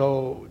that.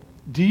 So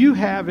do you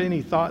have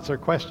any thoughts or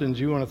questions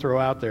you want to throw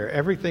out there?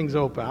 Everything's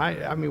open.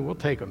 I mean, we'll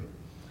take them.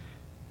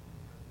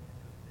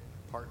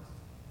 Part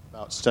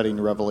about studying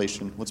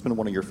Revelation. What's been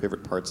one of your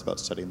favorite parts about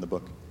studying the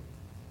book?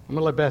 I'm going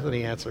to let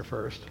Bethany answer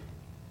first.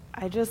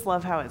 I just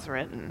love how it's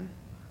written.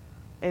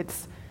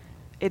 It's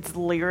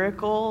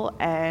lyrical,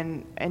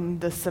 and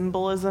the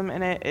symbolism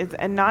in it is,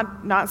 and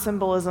not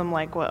symbolism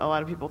like what a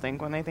lot of people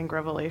think when they think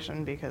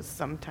Revelation, because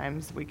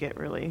sometimes we get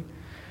really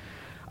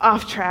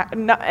off track,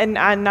 and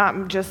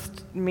not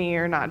just me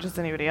or not just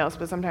anybody else,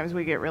 but sometimes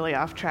we get really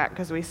off track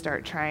because we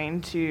start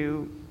trying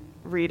to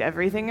read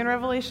everything in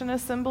Revelation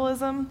as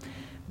symbolism.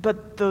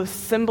 But the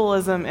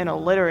symbolism in a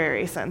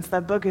literary sense,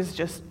 that book is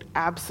just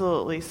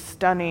absolutely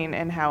stunning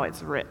in how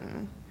it's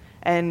written.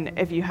 And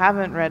if you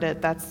haven't read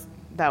it,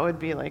 that would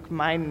be like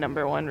my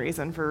number one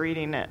reason for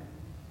reading it,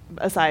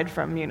 aside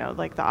from,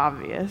 like the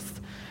obvious.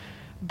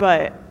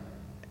 But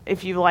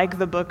if you like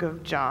the book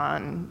of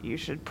John, you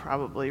should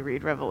probably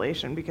read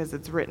Revelation because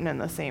it's written in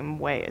the same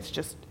way. It's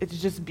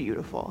just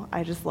beautiful.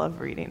 I just love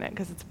reading it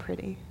because it's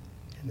pretty.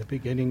 In the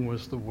beginning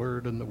was the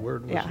Word, and the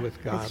Word was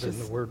with God, and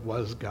the Word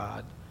was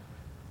God.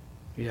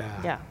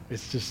 Yeah.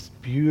 It's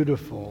just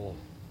beautiful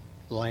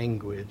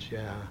language,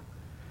 yeah.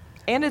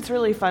 And it's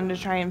really fun to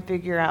try and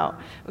figure out,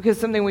 because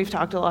something we've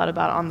talked a lot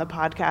about on the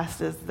podcast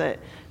is that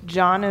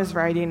John is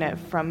writing it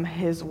from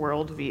his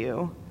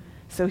worldview.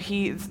 So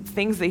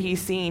things that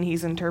he's seen,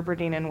 he's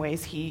interpreting in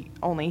ways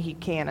only he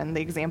can. And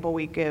the example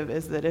we give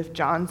is that if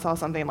John saw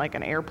something like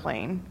an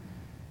airplane,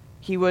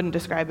 he wouldn't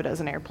describe it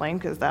as an airplane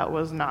because that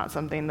was not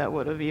something that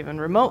would have even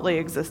remotely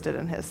existed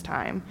in his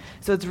time.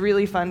 So it's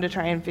really fun to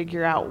try and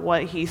figure out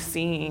what he's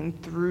seeing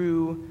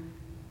through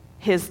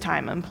his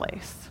time and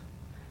place.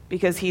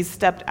 Because he's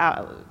stepped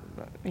out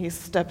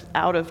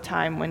of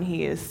time when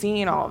he is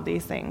seeing all of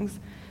these things.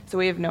 So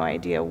we have no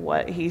idea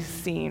what he's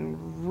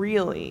seeing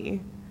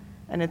really.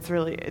 And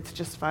it's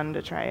just fun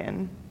to try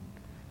and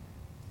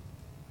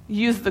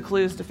use the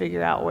clues to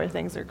figure out where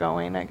things are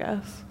going, I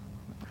guess.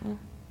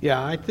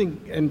 Yeah, I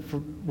think, and for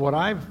what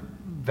I've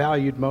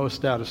valued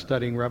most out of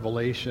studying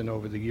Revelation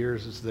over the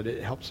years is that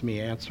it helps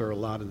me answer a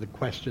lot of the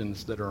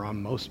questions that are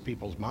on most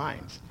people's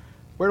minds.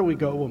 Where do we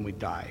go when we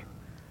die?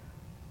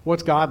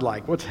 What's God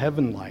like? What's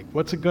heaven like?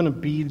 What's it going to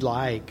be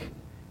like?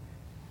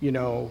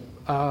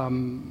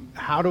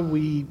 How do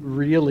we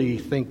really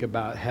think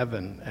about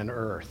heaven and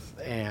earth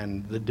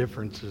and the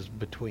differences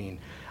between?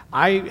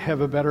 I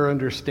have a better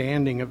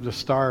understanding of the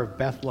Star of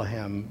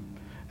Bethlehem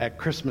at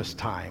Christmas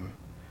time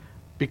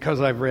because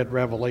I've read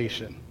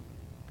Revelation.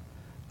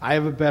 I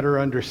have a better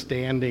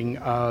understanding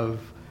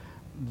of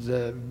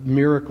the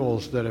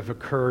miracles that have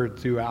occurred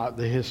throughout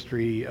the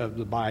history of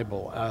the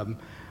Bible.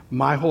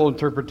 My whole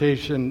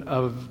interpretation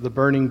of the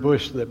burning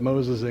bush that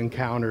Moses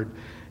encountered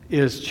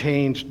is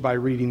changed by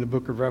reading the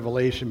book of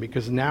Revelation,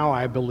 because now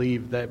I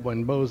believe that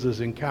when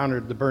Moses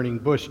encountered the burning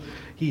bush,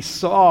 he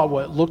saw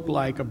what looked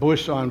like a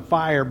bush on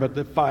fire, but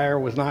the fire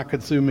was not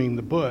consuming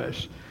the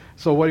bush.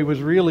 So what he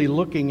was really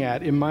looking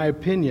at, in my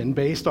opinion,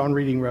 based on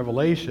reading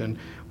Revelation,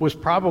 was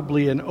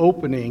probably an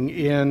opening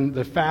in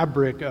the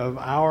fabric of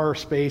our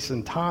space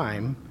and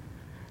time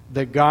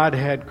that God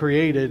had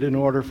created in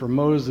order for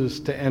Moses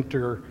to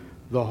enter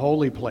the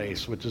holy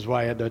place, which is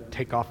why he had to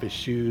take off his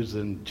shoes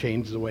and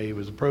change the way he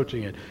was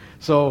approaching it.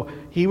 So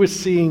he was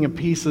seeing a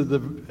piece of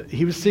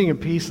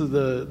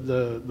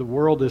the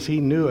world as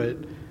he knew it,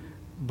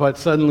 but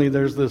suddenly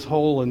there's this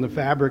hole in the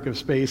fabric of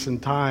space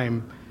and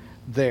time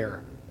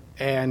there.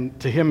 And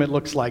to him it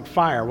looks like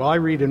fire. Well, I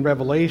read in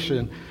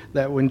Revelation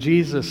that when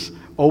Jesus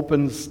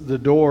opens the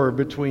door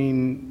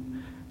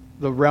between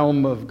the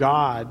realm of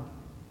God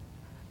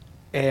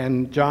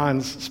and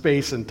John's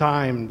space and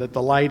time, that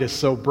the light is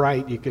so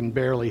bright you can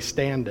barely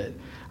stand it.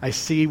 I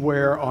see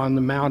where on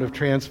the Mount of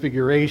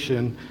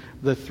Transfiguration,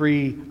 the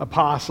three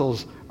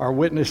apostles are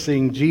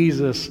witnessing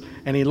Jesus,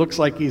 and he looks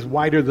like he's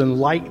whiter than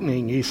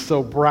lightning. He's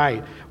so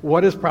bright.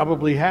 What is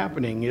probably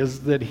happening is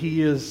that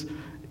he is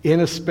in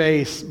a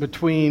space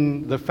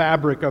between the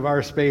fabric of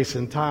our space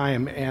and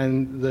time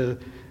and the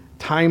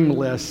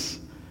timeless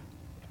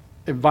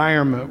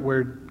environment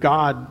where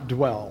God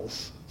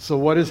dwells. So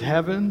what is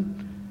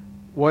heaven?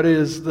 What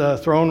is the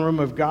throne room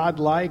of God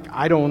like?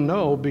 I don't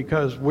know,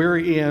 because we're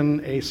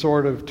in a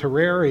sort of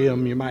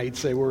terrarium, you might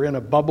say. We're in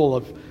a bubble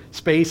of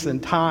space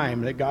and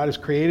time that God has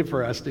created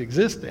for us to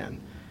exist in.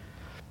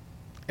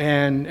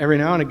 And every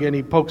now and again,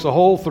 he pokes a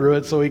hole through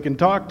it so he can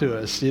talk to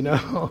us, you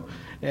know.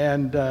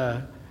 And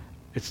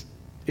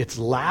it's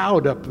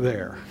loud up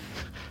there,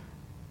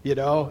 you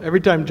know. Every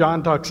time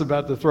John talks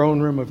about the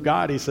throne room of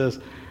God, he says,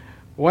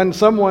 when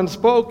someone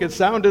spoke, it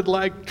sounded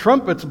like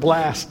trumpets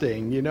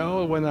blasting, you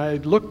know. When I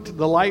looked,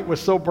 the light was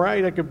so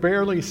bright I could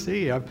barely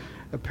see.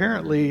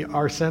 Apparently,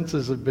 our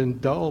senses have been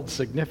dulled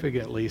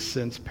significantly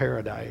since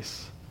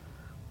paradise,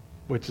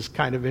 which is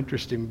kind of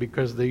interesting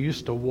because they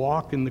used to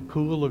walk in the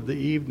cool of the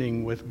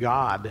evening with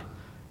God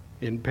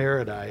in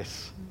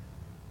paradise.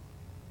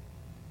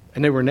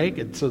 And they were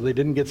naked, so they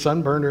didn't get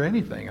sunburned or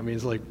anything. I mean,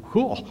 it's like,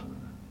 cool.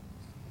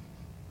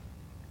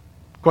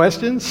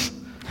 Questions?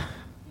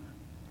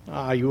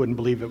 You wouldn't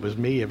believe it was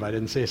me if I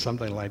didn't say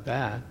something like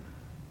that.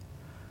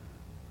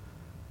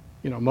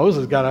 You know,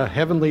 Moses got a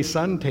heavenly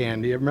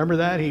suntan. Do you remember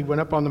that? He went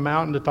up on the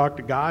mountain to talk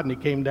to God, and he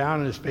came down,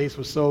 and his face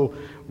was so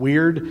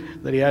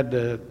weird that he had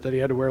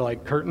to wear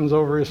like curtains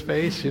over his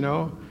face, you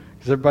know,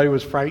 because everybody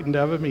was frightened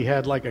of him. He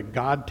had like a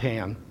God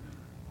tan.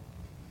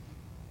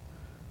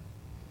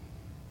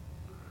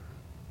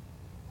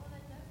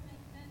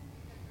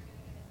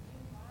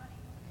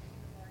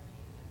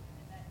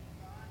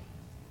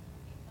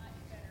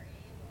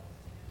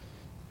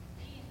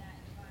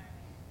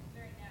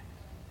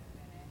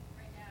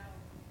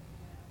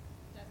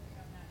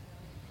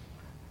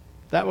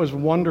 That was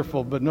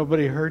wonderful, but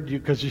nobody heard you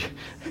because you,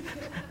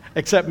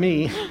 except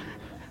me.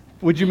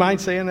 Would you mind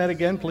saying that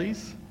again,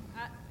 please?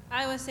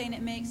 I was saying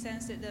it makes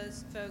sense that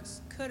those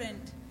folks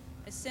couldn't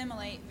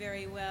assimilate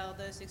very well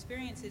those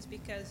experiences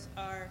because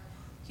our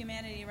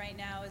humanity right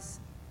now is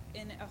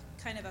in a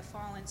kind of a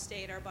fallen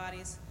state. Our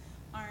bodies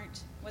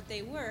aren't what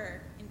they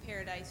were in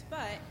paradise,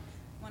 but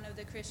one of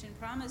the Christian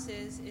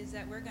promises is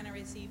that we're going to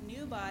receive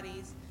new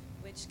bodies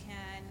which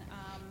can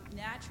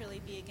naturally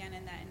be again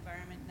in that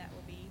environment. That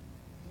will be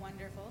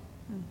wonderful.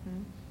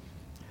 Mm-hmm.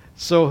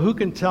 So who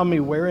can tell me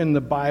where in the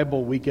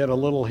Bible we get a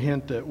little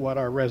hint at what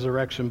our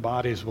resurrection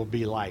bodies will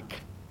be like?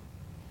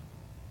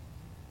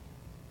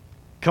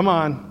 Come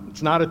on,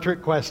 it's not a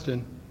trick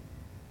question.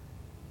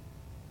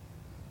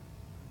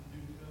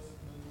 New Testament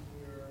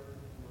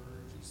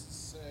where Jesus is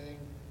saying,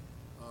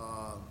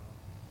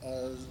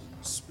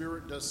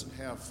 spirit doesn't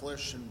have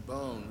flesh and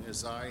bone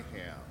as I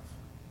have.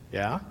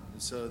 Yeah?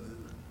 And so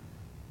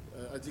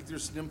I think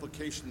there's an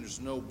implication there's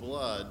no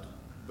blood,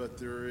 but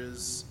there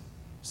is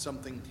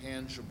something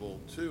tangible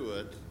to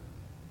it,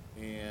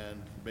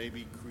 and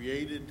maybe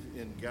created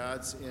in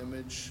God's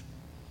image.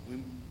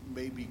 We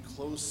may be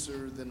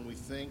closer than we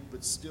think,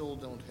 but still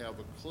don't have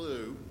a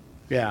clue.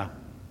 Yeah.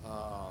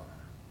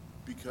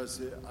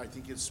 Because I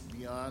think it's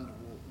beyond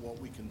what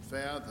we can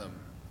fathom.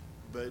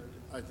 But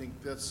I think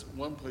that's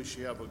one place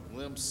you have a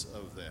glimpse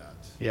of that.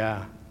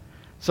 Yeah.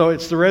 So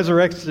it's the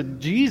resurrected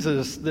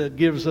Jesus that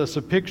gives us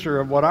a picture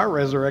of what our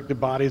resurrected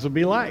bodies will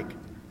be like.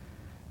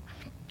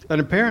 And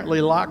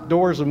apparently locked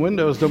doors and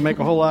windows don't make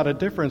a whole lot of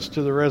difference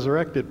to the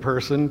resurrected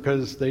person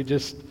because they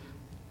just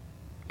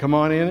come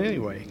on in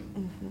anyway.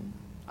 Mm-hmm.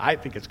 I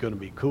think it's going to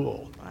be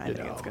cool. I think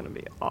it's going to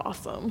be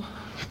awesome.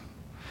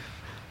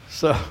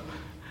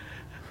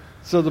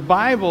 So the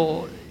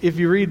Bible, if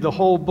you read the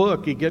whole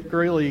book, you get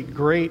really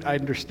great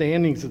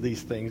understandings of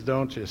these things,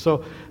 don't you?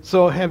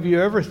 So have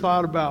you ever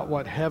thought about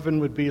what heaven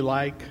would be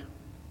like?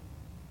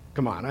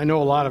 Come on, I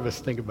know a lot of us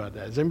think about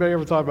that. Has anybody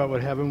ever thought about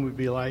what heaven would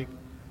be like?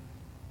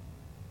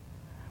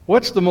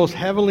 What's the most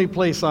heavenly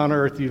place on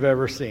earth you've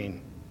ever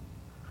seen?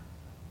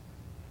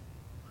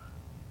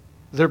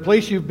 Is there a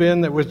place you've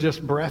been that was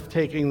just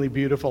breathtakingly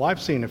beautiful?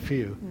 I've seen a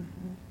few. Mm-hmm.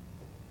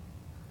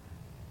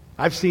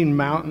 I've seen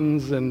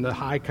mountains in the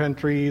high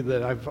country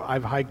that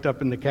I've hiked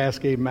up in the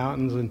Cascade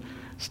Mountains and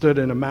stood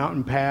in a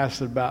mountain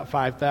pass at about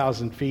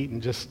 5,000 feet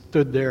and just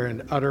stood there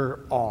in utter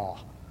awe.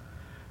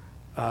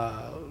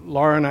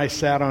 Laura and I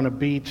sat on a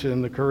beach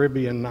in the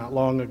Caribbean not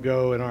long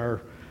ago in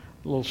our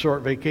little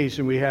short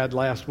vacation we had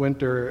last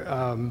winter,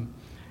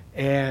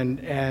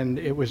 and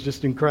it was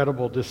just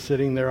incredible just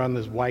sitting there on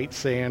this white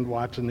sand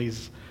watching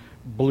these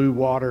blue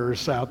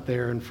waters out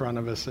there in front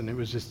of us, and it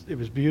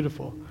was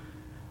beautiful.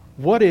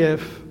 What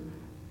if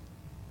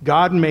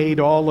God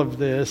made all of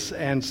this,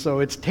 and so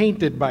it's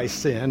tainted by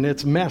sin,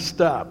 it's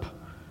messed up,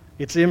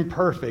 it's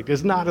imperfect,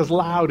 it's not as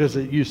loud as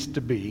it used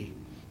to be.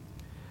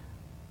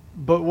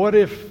 But what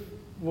if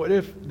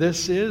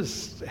this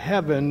is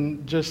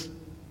heaven just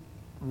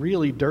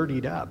really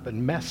dirtied up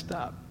and messed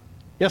up?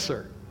 Yes,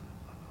 sir.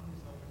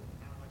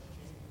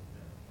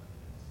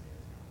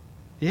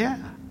 Yeah.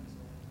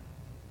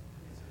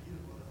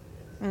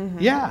 Mm-hmm.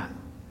 Yeah.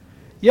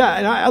 Yeah,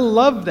 and I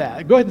love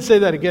that. Go ahead and say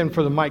that again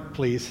for the mic,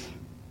 please.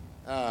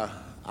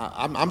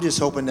 I'm just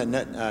hoping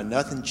that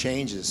nothing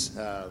changes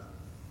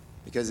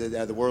because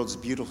the world's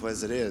beautiful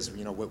as it is,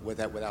 you know,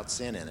 without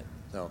sin in it.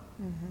 So.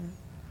 Mm-hmm.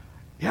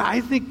 Yeah,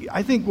 I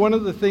think one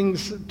of the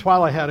things,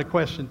 Twyla had a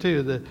question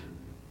too, that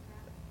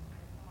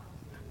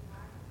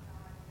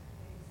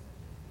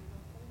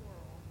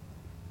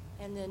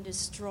and then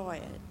destroy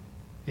it.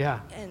 Yeah.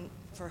 And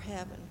for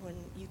heaven, when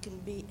you can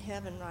be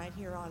heaven right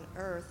here on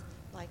earth,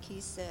 like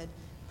he said,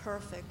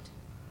 perfect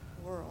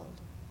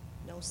world.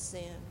 no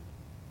sin.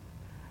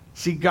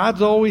 See,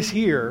 God's always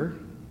here,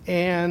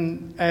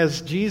 and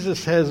as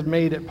Jesus has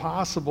made it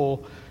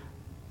possible,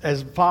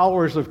 as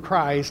followers of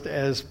Christ,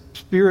 as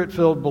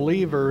Spirit-filled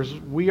believers,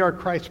 we are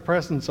Christ's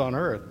presence on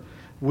earth.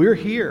 We're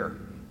here,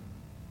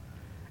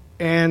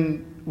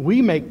 and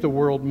we make the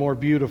world more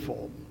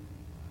beautiful.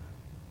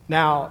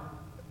 Now,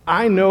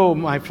 I know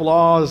my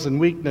flaws and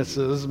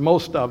weaknesses,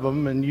 most of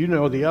them, and you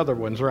know the other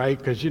ones, right?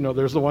 Because,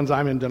 there's the ones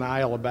I'm in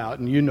denial about,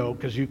 and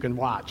because you can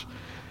watch.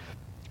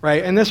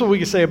 Right? And this is what we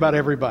can say about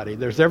everybody.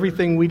 There's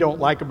everything we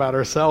don't like about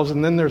ourselves,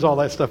 and then there's all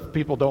that stuff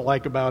people don't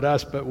like about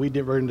us, but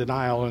we're in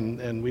denial,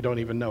 and we don't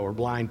even know. We're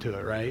blind to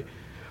it, right?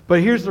 But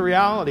here's the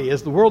reality,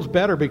 is the world's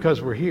better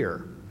because we're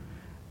here.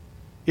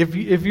 If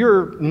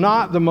you're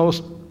not the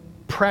most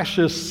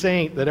precious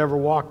saint that ever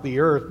walked the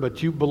earth,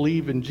 but you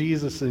believe in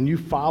Jesus and you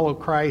follow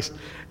Christ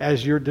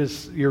as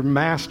your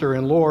master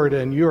and Lord,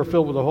 and you are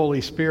filled with the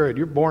Holy Spirit,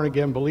 you're born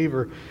again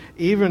believer,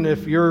 even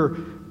if your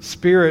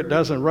spirit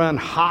doesn't run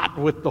hot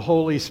with the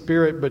Holy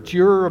Spirit, but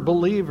you're a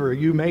believer,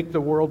 you make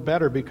the world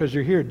better because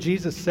you're here.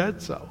 Jesus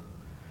said so.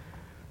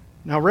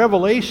 Now,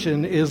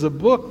 Revelation is a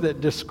book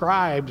that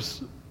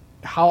describes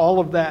how all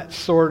of that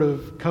sort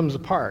of comes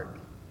apart.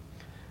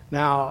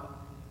 Now,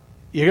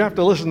 you have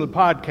to listen to the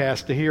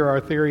podcast to hear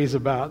our theories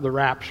about the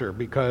rapture,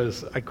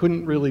 because I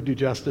couldn't really do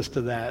justice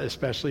to that,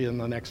 especially in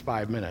the next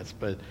 5 minutes.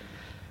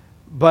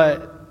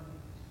 But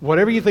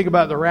whatever you think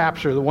about the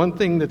rapture, the one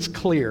thing that's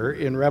clear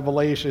in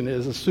Revelation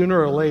is that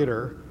sooner or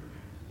later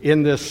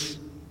in this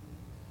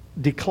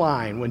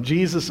decline, when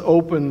Jesus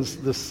opens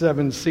the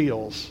 7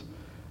 seals,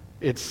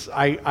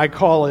 I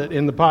call it,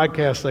 in the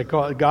podcast, I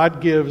call it,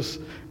 God gives,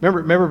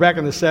 remember back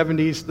in the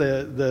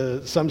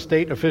 70s, some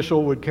state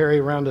official would carry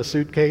around a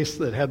suitcase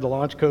that had the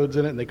launch codes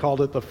in it, and they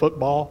called it the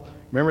football.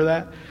 Remember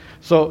that?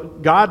 So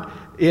God,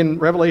 in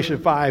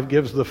Revelation 5,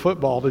 gives the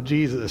football to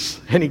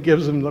Jesus, and he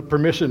gives him the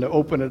permission to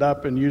open it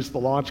up and use the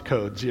launch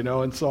codes,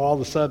 and so all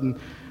of a sudden,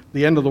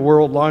 the end of the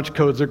world launch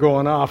codes are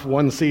going off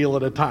one seal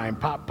at a time.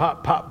 Pop,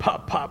 pop, pop,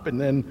 pop, pop,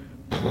 and then,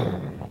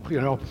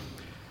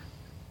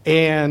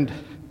 and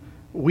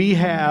we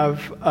have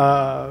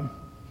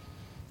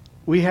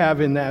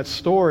in that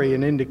story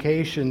an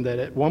indication that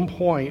at one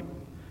point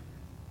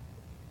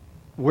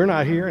we're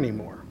not here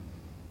anymore.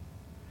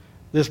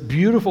 This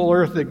beautiful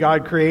earth that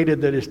God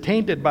created that is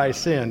tainted by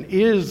sin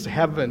is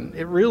heaven.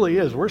 It really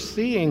is. We're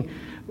seeing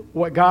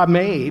what God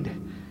made,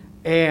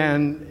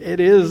 and it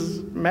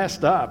is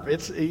messed up.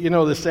 It's,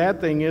 the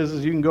sad thing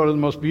is you can go to the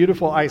most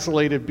beautiful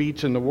isolated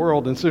beach in the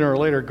world, and sooner or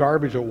later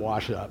garbage will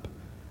wash up,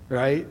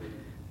 right?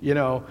 You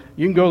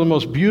can go to the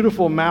most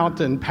beautiful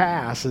mountain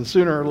pass, and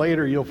sooner or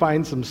later you'll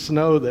find some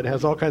snow that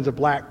has all kinds of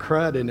black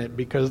crud in it,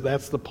 because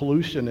that's the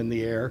pollution in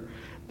the air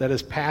that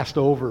has passed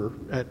over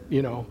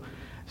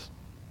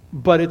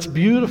But it's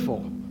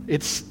beautiful.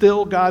 It's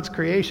still God's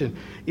creation.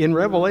 In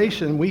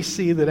Revelation, we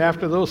see that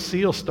after those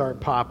seals start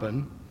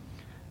popping,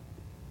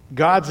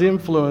 God's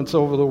influence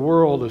over the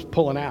world is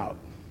pulling out.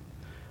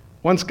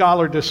 One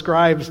scholar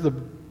describes the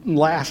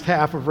last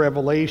half of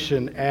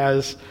Revelation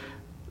as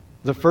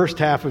the first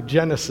half of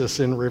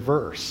Genesis in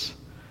reverse.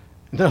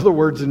 In other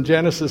words, in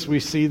Genesis, we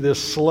see this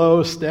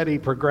slow, steady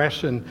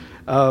progression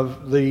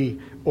of the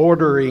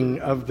ordering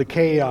of the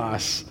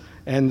chaos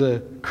and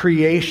the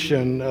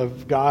creation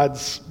of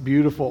God's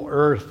beautiful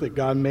earth that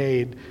God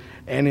made.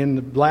 And in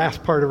the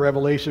last part of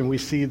Revelation, we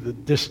see the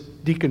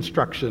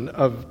deconstruction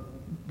of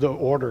the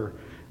order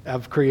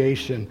of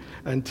creation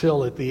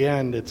until at the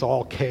end it's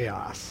all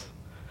chaos.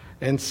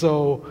 And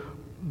so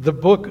the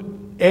book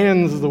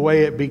ends the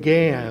way it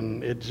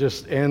began. It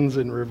just ends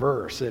in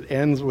reverse. It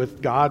ends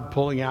with God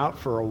pulling out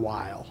for a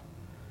while.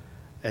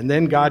 And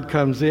then God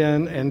comes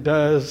in and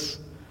does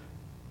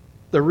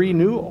the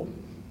renewal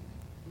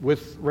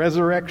with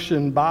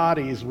resurrection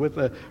bodies, with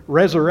a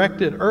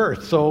resurrected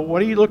earth. So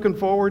what are you looking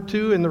forward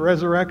to in the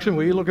resurrection?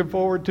 What are you looking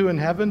forward to in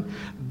heaven?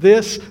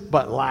 This,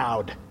 but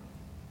loud.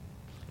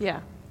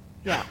 Yeah.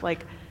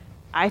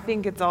 I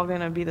think it's all going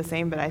to be the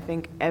same, but I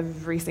think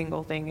every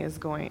single thing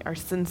our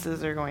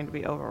senses are going to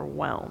be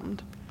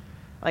overwhelmed.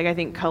 I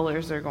think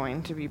colors are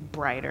going to be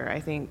brighter. I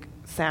think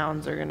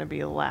sounds are going to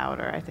be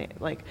louder. I think,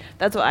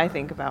 that's what I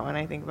think about when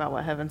I think about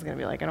what heaven's going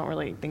to be like. I don't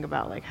really think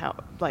about,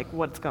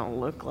 what it's going to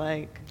look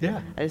like.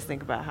 Yeah. I just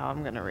think about how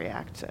I'm going to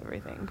react to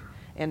everything.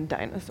 And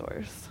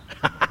dinosaurs.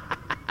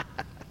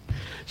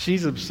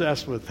 She's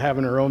obsessed with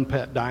having her own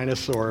pet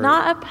dinosaur.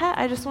 Not a pet.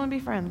 I just want to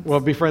be friends. Well,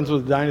 be friends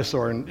with a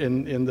dinosaur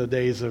in the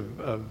days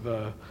of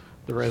the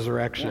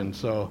resurrection. Yeah.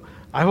 So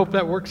I hope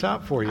that works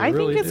out for you. I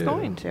really think it's do.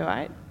 going to.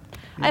 I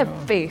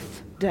have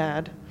faith,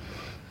 Dad.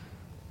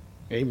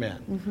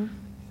 Amen. Mm-hmm.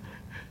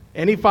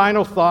 Any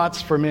final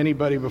thoughts from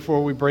anybody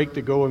before we break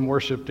to go and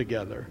worship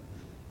together?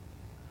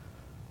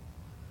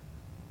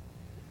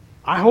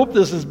 I hope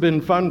this has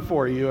been fun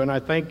for you, and I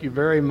thank you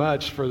very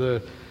much for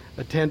the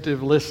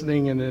attentive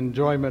listening and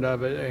enjoyment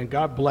of it. And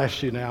God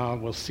bless you now,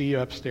 and we'll see you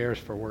upstairs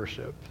for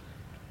worship.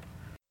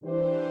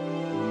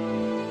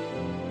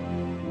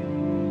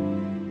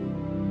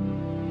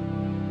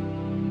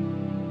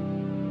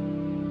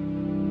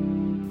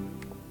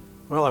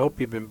 Well, I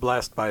hope you've been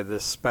blessed by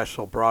this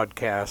special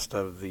broadcast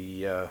of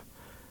the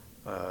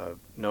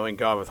Knowing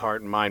God with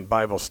Heart and Mind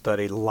Bible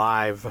Study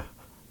live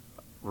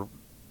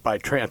by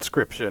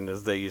transcription,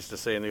 as they used to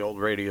say in the old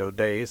radio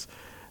days,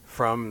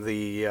 from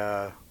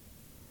the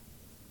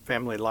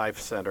Family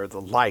Life Center,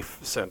 the Life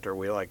Center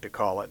we like to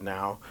call it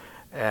now,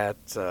 at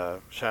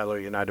Shiloh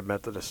United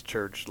Methodist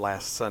Church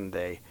last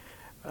Sunday.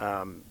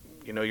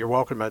 You're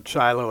welcome at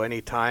Shiloh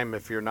anytime.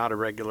 If you're not a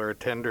regular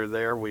attender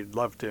there, we'd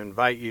love to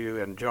invite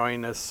you and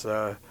join us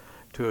to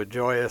a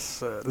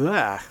joyous,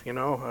 I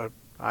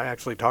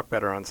actually talk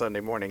better on Sunday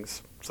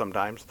mornings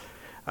sometimes.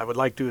 I would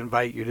like to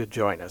invite you to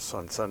join us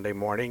on Sunday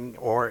morning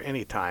or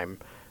anytime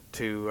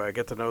to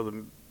get to know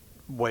the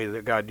way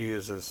that God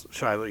uses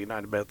Shiloh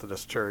United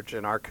Methodist Church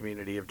in our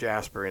community of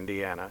Jasper,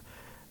 Indiana.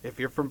 If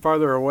you're from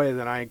farther away,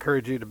 then I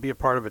encourage you to be a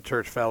part of a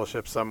church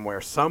fellowship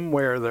somewhere.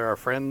 Somewhere there are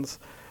friends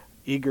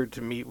eager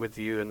to meet with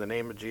you in the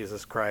name of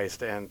Jesus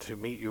Christ and to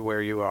meet you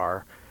where you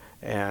are.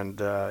 And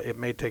it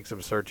may take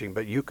some searching,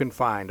 but you can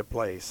find a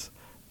place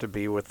to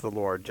be with the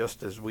Lord,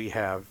 just as we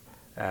have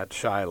at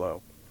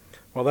Shiloh.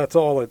 Well, that's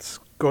all that's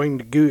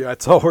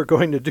all we're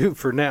going to do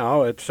for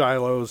now at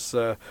Shiloh's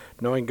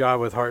Knowing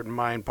God with Heart and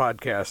Mind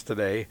podcast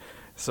today.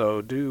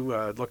 So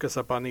do look us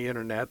up on the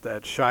internet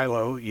at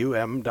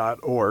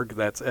shilohum.org.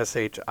 That's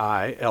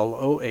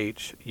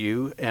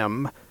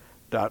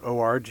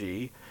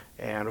SHILOHUM.org.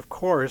 And of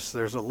course,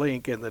 there's a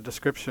link in the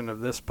description of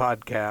this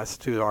podcast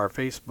to our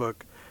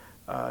Facebook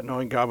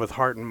Knowing God with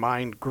Heart and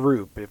Mind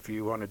group. If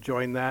you want to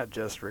join that,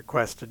 just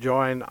request to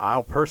join.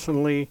 I'll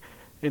personally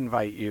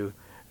invite you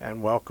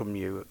and welcome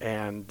you,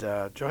 and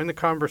join the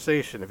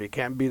conversation. If you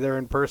can't be there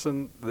in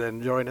person,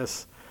 then join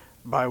us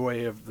by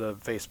way of the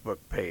Facebook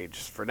page.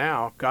 For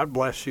now, God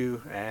bless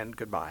you and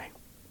goodbye.